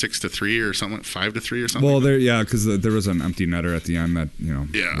 or 6-3 or something, 5-3 or something. Well, because there was an empty netter at the end that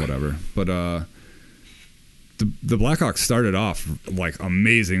whatever. But the Blackhawks started off like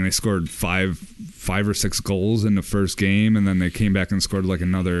amazing. They scored five or 6 goals in the first game, and then they came back and scored like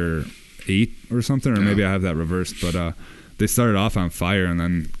another 8 or something, or maybe I have that reversed. But they started off on fire and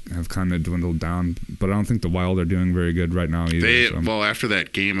then have kind of dwindled down. But I don't think the Wild are doing very good right now either. Well, after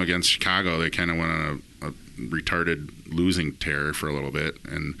that game against Chicago, they kind of went on a retarded losing tear for a little bit.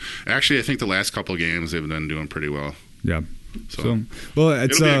 And actually, I think the last couple of games they've been doing pretty well. Yeah. So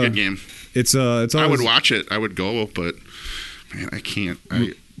it's it'll be a good game. It's always, I would watch it. I would go, but man, I can't.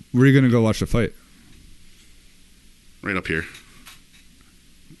 Where are you going to go watch the fight? Right up here.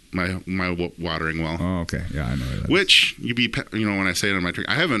 My watering well. Oh, okay. Yeah, I know that. Which when I say it on my trick,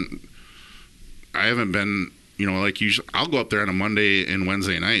 I haven't been, like usually I'll go up there on a Monday and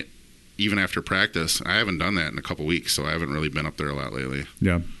Wednesday night, even after practice. I haven't done that in a couple weeks, so I haven't really been up there a lot lately.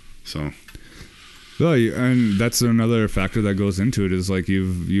 Yeah. So. Well, and that's another factor that goes into it is like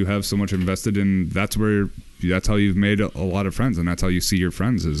you have so much invested in. That's where that's how you've made a lot of friends, and that's how you see your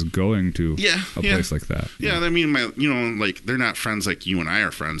friends is going to a place like that. Yeah, I mean, like they're not friends like you and I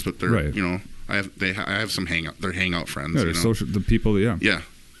are friends, but they're Right. I have some they're hangout friends. Yeah, they're social. The people, yeah. Yeah,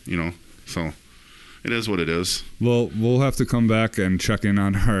 so it is what it is. Well, we'll have to come back and check in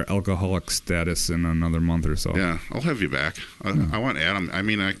on our alcoholic status in another month or so. Yeah, I'll have you back. I want Adam. I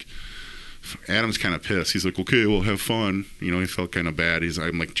mean, Adam's kind of pissed. He's like, okay, we'll have fun. He felt kind of bad.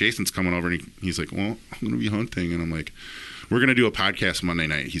 I'm like, Jason's coming over, and he's like, well, I'm going to be hunting. And I'm like, we're going to do a podcast Monday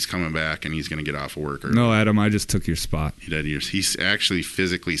night. He's coming back, and he's going to get off of work. No, Adam, I just took your spot. He did. He's actually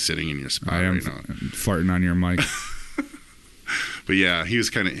physically sitting in your spot I am right now. farting on your mic. But yeah, he was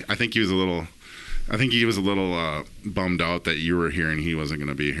kind of, I think he was a little bummed out that you were here and he wasn't going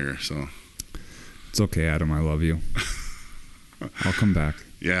to be here. So it's okay, Adam. I love you. I'll come back.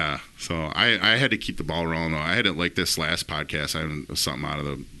 Yeah. So I had to keep the ball rolling though. I had it like this last podcast. I had something out of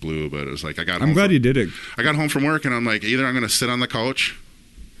the blue, but it was like I'm glad you did it. I got home from work and I'm like, either I'm going to sit on the couch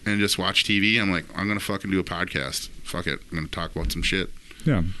and just watch TV. I'm like, I'm going to fucking do a podcast. Fuck it. I'm going to talk about some shit.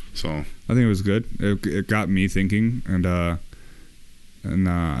 Yeah. So I think it was good. It got me thinking, and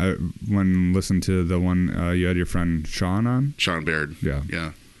I when listened to the one you had your friend Sean on. Sean Baird. Yeah.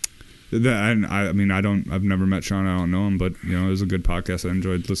 Yeah. And I mean, I've never met Sean. I don't know him, but it was a good podcast. I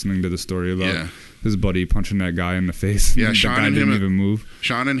enjoyed listening to the story about his buddy punching that guy in the face. Yeah, the Sean guy and didn't him even move.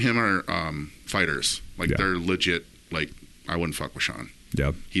 Sean and him are fighters. Like they're legit. Like I wouldn't fuck with Sean.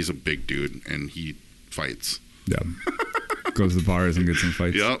 Yeah. He's a big dude and he fights. Yeah. Goes to the bars and gets in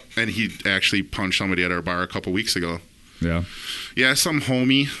fights. Yep. And he actually punched somebody at our bar a couple weeks ago. Yeah. Yeah, some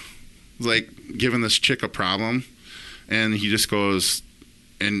homie was like giving this chick a problem, and he just goes,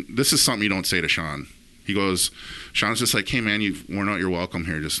 and this is something you don't say to Sean. He goes, Sean's just like, hey man, you've worn out your welcome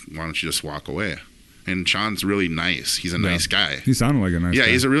here. Why don't you just walk away? And Sean's really nice. He's a nice guy. He sounded like a nice guy.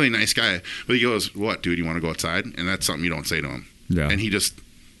 Yeah, he's a really nice guy. But he goes, what, dude, you want to go outside? And that's something you don't say to him. Yeah. And he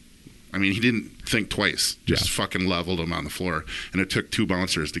didn't think twice. Just fucking leveled him on the floor. And it took 2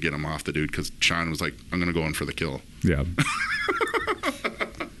 bouncers to get him off the dude because Sean was like, I'm going to go in for the kill. Yeah.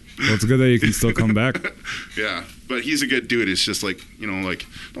 Well, it's good that you can still come back. Yeah. But he's a good dude. It's just like,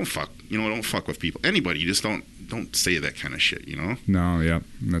 don't fuck with people. Anybody, just don't say that kind of shit, No, yeah.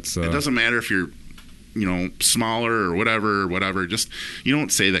 That's it doesn't matter if you're, smaller or whatever. Just, you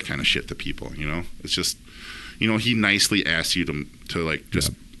don't say that kind of shit to people, It's just, he nicely asks you to like,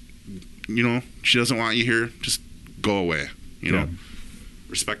 just, she doesn't want you here, just go away,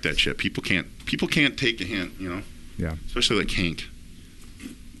 Respect that shit. People can't take a hint, Yeah. Especially like Hank.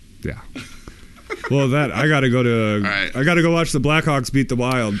 Yeah. Well, I gotta go to. Right. I gotta go watch the Blackhawks beat the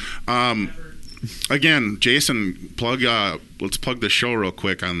Wild. Again, Jason, let's plug the show real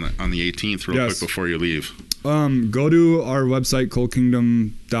quick on the 18th, quick before you leave. Go to our website,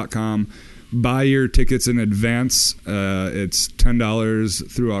 coldkingdom.com. Buy your tickets in advance. It's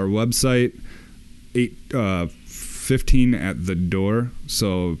 $10 through our website. $15 at the door.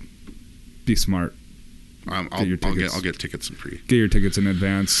 So be smart. I'll get tickets in pre. Get your tickets in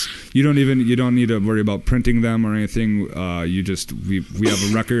advance. You don't need to worry about printing them or anything. We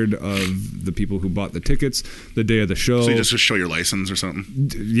have a record of the people who bought the tickets the day of the show. So you just show your license or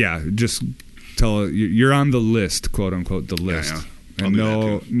something. Yeah, just tell you're on the list, quote unquote, the list. Yeah. And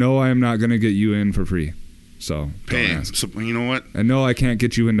no, I am not going to get you in for free. So don't ask. So you know what? And no, I can't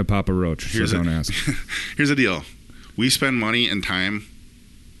get you into Papa Roach. So don't ask. Here's the deal: we spend money and time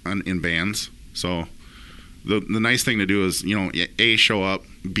in bands. So the nice thing to do is A, show up,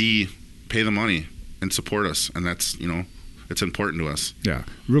 B, pay the money and support us, and that's it's important to us. Yeah,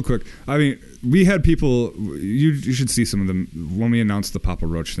 real quick. I mean, we had people. You should see some of them when we announced the Papa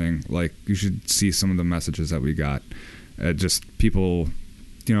Roach thing. Like, you should see some of the messages that we got. Just people,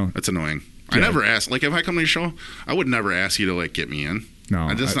 That's annoying. Yeah. I never ask. Like, if I come to your show, I would never ask you to like get me in. No,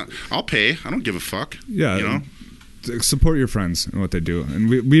 I'll pay. I don't give a fuck. Yeah, support your friends and what they do, and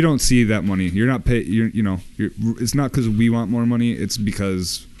we don't see that money. You're not pay. It's not because we want more money. It's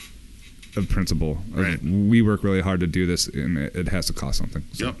because of principle. Right. We work really hard to do this, and it has to cost something.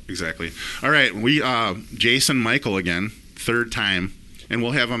 So. Yep, exactly. All right, we Jason Michael again, 3rd time, and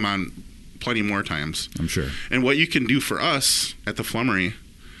we'll have him on plenty more times, I'm sure. And what you can do for us at the Flummery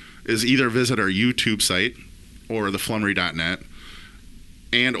is either visit our YouTube site or theflummery.net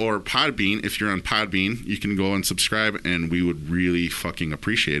and or Podbean. If you're on Podbean, you can go and subscribe, and we would really fucking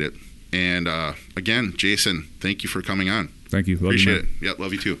appreciate it. And again, Jason, thank you for coming on. Thank you. Appreciate it. Yeah,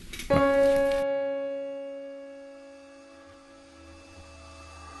 love you too. Bye.